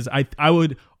pick. Because I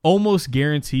would almost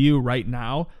guarantee you right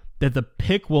now that the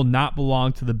pick will not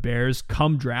belong to the Bears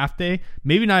come draft day,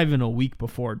 maybe not even a week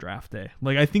before draft day.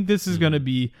 Like I think this is going to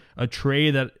be a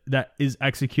trade that is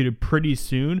executed pretty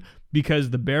soon because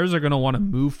the Bears are going to want to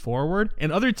move forward,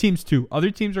 and other teams too.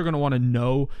 Other teams are going to want to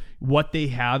know what they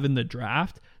have in the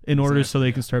draft in order so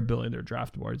they can start building their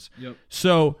draft boards. Yep.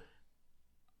 So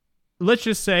let's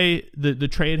just say the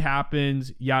trade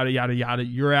happens, yada, yada, yada.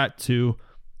 You're at 2.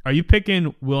 Are you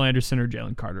picking Will Anderson or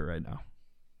Jalen Carter right now?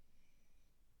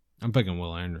 I'm picking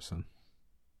Will Anderson.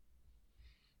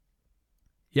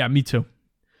 Yeah, me too.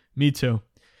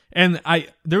 And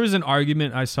there was an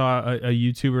argument I saw a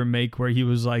YouTuber make where he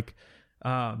was like,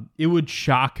 it would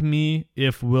shock me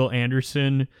if Will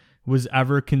Anderson was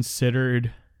ever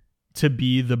considered to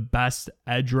be the best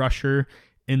edge rusher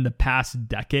in the past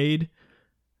decade,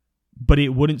 but it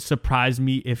wouldn't surprise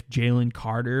me if Jalen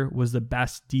Carter was the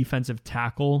best defensive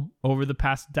tackle over the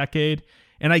past decade.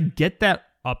 And I get that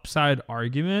upside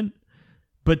argument,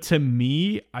 but to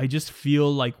me, I just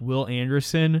feel like Will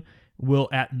Anderson will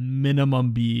at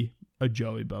minimum be a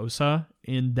Joey Bosa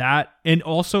and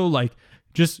also like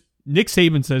just Nick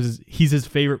Saban says he's his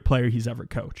favorite player he's ever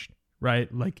coached,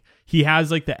 right? Like he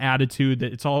has like the attitude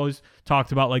that it's always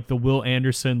talked about, like the Will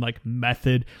Anderson like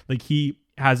method, like he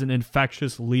has an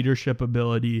infectious leadership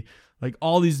ability, like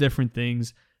all these different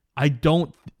things.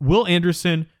 Will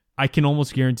Anderson, I can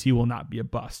almost guarantee will not be a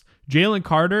bust. Jalen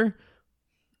Carter,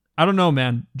 I don't know,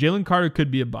 man. Jalen Carter could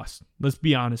be a bust. Let's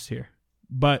be honest here.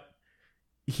 But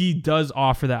he does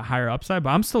offer that higher upside, but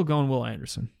I'm still going Will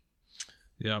Anderson.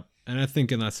 Yeah. And I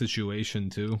think in that situation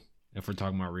too, if we're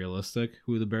talking about realistic,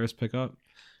 who the Bears pick up,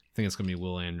 I think it's going to be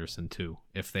Will Anderson too,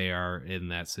 if they are in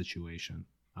that situation.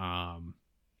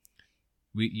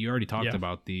 You already talked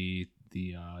about the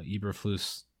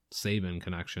Eberflus Saban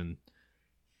connection.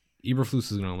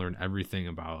 Eberflus is going to learn everything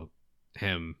about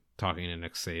him talking to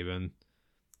Nick Saban,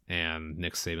 and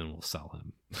Nick Saban will sell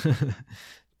him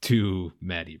to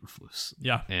Matt Eberflus,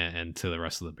 and to the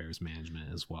rest of the Bears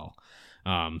management as well.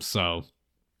 So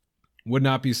would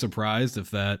not be surprised if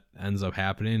that ends up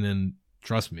happening. And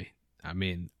trust me, I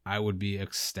mean, I would be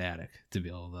ecstatic to be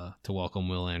able to welcome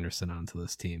Will Anderson onto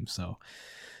this team. So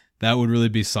that would really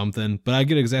be something. But I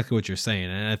get exactly what you're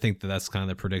saying, and I think that's kind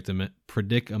of the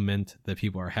predicament that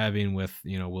people are having with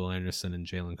Will Anderson and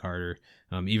Jalen Carter,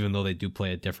 even though they do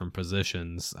play at different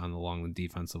positions along the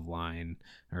defensive line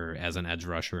or as an edge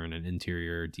rusher and an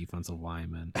interior defensive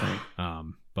lineman.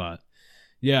 But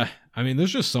yeah, I mean,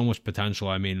 there's just so much potential.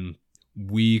 I mean,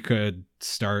 we could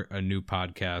start a new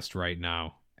podcast right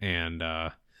now and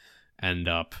end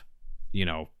up,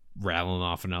 rattling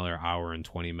off another hour and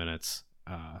 20 minutes.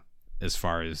 As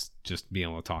far as just being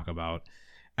able to talk about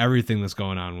everything that's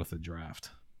going on with the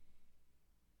draft.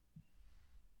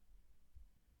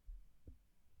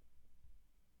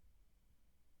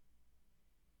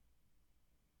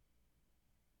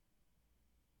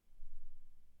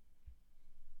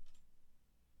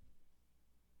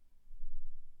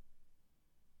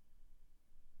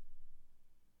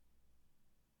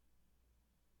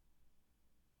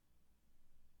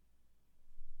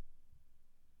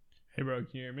 Hey, bro, can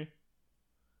you hear me?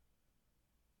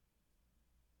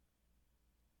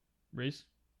 Reese?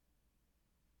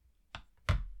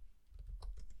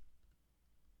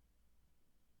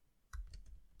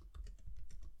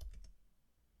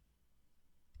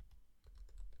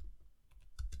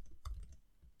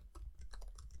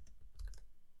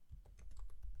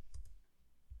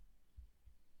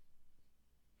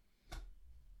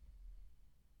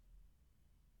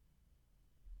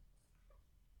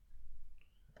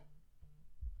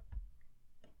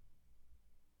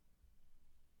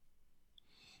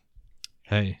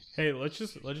 Hey. Hey, let's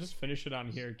just finish it on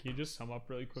here. Can you just sum up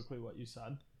really quickly what you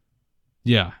said?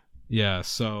 Yeah.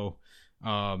 So,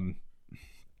 let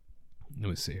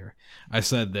me see here. I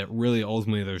said that really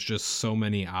ultimately there's just so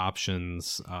many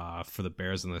options for the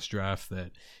Bears in this draft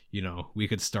that, you know, we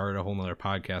could start a whole nother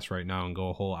podcast right now and go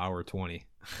a whole hour 20.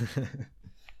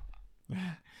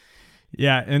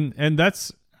 Yeah, and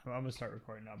that's I'm gonna start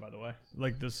recording now, by the way.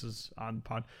 Like, this is on the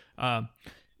pod.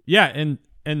 Yeah,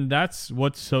 and that's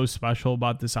what's so special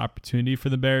about this opportunity for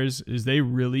the Bears is they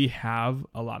really have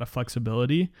a lot of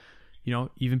flexibility. You know,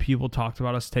 even people talked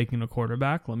about us taking a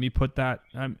quarterback. Let me put that.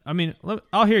 I mean,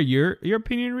 I'll hear your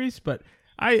opinion, Reese, but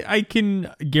I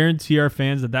can guarantee our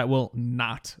fans that will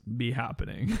not be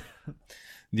happening.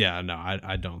 Yeah, no,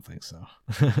 I don't think so.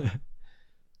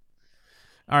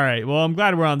 All right. Well, I'm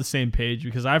glad we're on the same page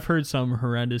because I've heard some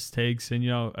horrendous takes, and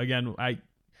you know, again,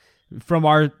 from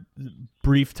our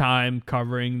brief time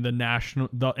covering the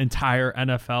entire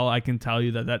NFL, I can tell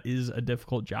you that is a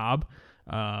difficult job.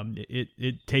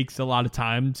 It takes a lot of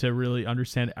time to really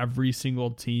understand every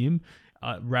single team,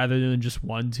 rather than just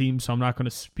one team. So I'm not going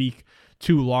to speak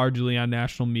too largely on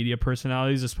national media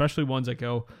personalities, especially ones that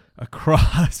go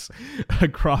across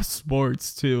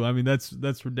sports too. I mean,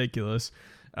 that's ridiculous.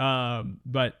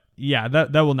 But yeah,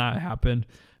 that will not happen.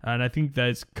 And I think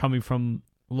that's coming from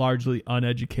largely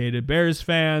uneducated Bears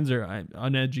fans or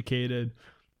uneducated,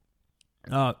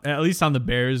 at least on the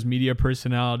Bears media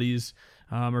personalities,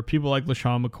 or people like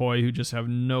LaShawn McCoy who just have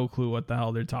no clue what the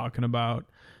hell they're talking about.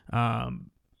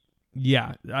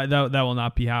 Yeah, that will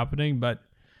not be happening. But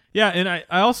yeah, and I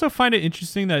also find it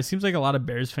interesting that it seems like a lot of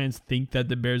Bears fans think that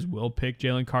the Bears will pick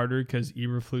Jalen Carter because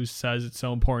Eberflus says it's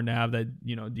so important to have that,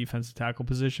 you know, defensive tackle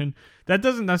position. That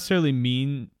doesn't necessarily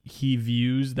mean he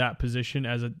views that position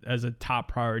as a top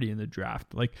priority in the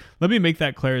draft. Like, let me make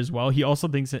that clear as well. He also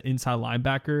thinks that inside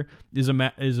linebacker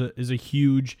is a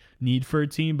huge need for a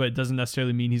team, but it doesn't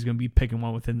necessarily mean he's going to be picking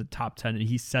one within the top 10. And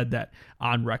he said that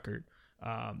on record.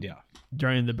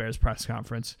 During the Bears press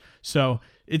conference. So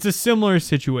it's a similar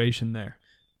situation there.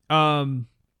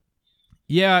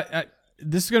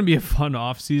 This is going to be a fun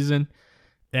off season,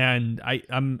 and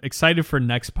I'm excited for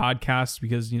next podcast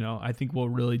because, you know, I think we'll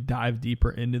really dive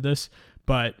deeper into this,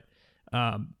 but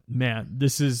man,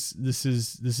 this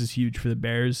is huge for the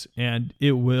Bears, and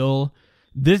it will,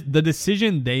 the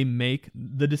decisions they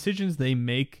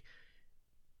make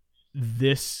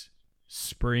this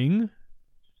spring.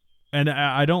 And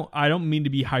I don't mean to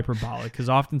be hyperbolic because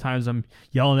oftentimes I'm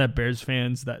yelling at Bears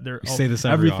fans that they're say this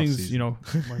everything's offseason. You know,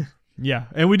 like, yeah,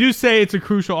 and we do say it's a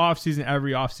crucial offseason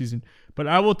every offseason. But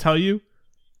I will tell you,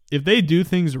 if they do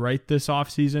things right this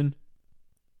offseason,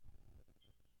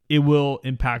 it will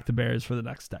impact the Bears for the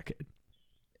next decade,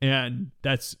 and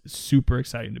that's super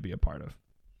exciting to be a part of.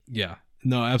 Yeah,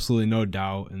 no, absolutely, no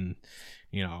doubt. And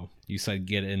you know, you said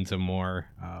get into more.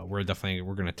 We're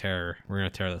gonna tear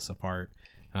this apart.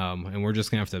 And we're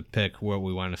just going to have to pick what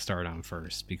we want to start on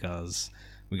first because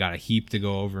we got a heap to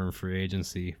go over in free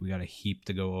agency. We got a heap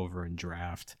to go over in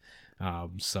draft.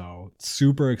 So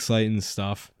super exciting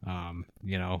stuff.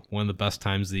 You know, one of the best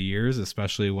times of the years,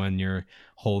 especially when you're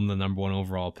holding the number 1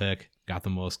 overall pick, got the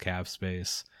most cap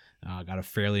space, got a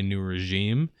fairly new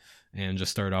regime, and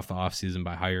just started off the offseason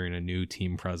by hiring a new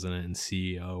team president and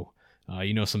CEO.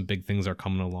 You know, some big things are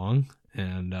coming along,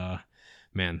 and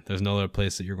man, there's no other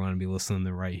place that you're going to be listening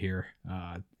to right here.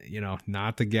 You know,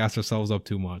 not to gas ourselves up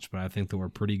too much, but I think that we're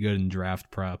pretty good in draft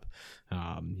prep.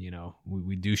 You know,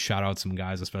 we do shout out some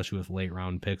guys, especially with late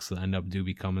round picks that end up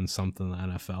becoming something in the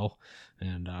NFL.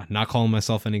 And not calling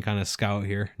myself any kind of scout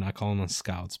here, not calling us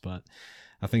scouts, but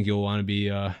I think you'll want to be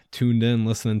tuned in,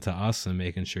 listening to us, and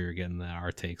making sure you're getting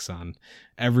our takes on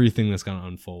everything that's going to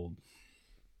unfold.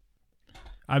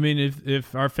 I mean,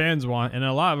 if our fans want, and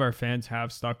a lot of our fans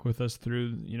have stuck with us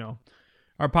through, you know,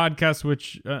 our podcast,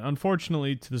 which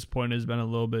unfortunately to this point has been a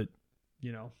little bit,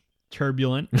 you know,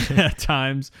 turbulent at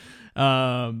times,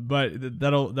 but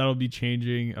that'll be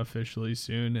changing officially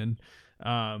soon. And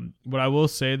what I will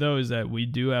say though is that we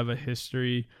do have a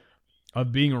history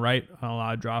being right on a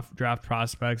lot of draft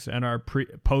prospects and our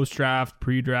post-draft,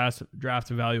 pre-draft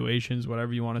evaluations,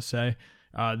 whatever you want to say.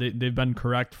 They've been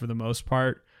correct for the most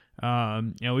part.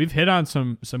 We've hit on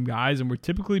some guys, and we're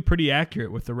typically pretty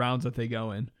accurate with the rounds that they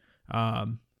go in.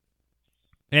 And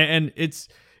it's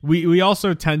we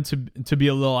also tend to be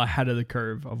a little ahead of the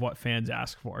curve of what fans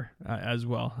ask for as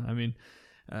well. I mean,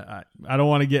 I don't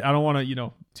want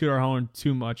to toot our horn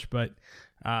too much, but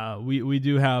we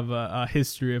do have a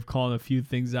history of calling a few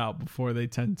things out before they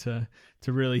tend to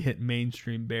really hit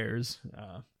mainstream bears.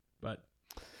 But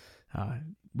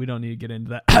we don't need to get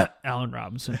into that. Allen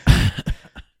Robinson,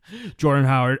 Jordan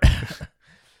Howard.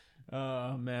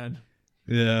 Oh man.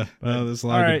 Yeah, well, there's a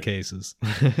lot of good cases.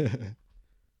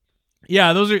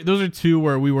 Yeah, those are two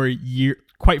where we were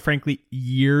quite frankly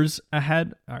years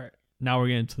ahead. All right, now we're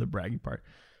getting to the bragging part.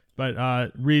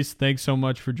 But Reese, thanks so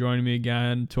much for joining me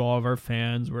again. To all of our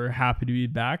fans, we're happy to be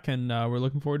back, and we're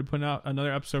looking forward to putting out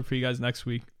another episode for you guys next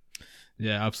week.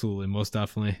 Yeah, absolutely, most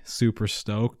definitely, super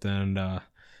stoked, and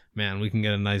man, we can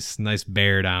get a nice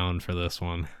bear down for this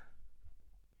one.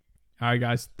 All right,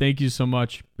 guys, thank you so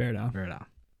much. Bear down. Bear down.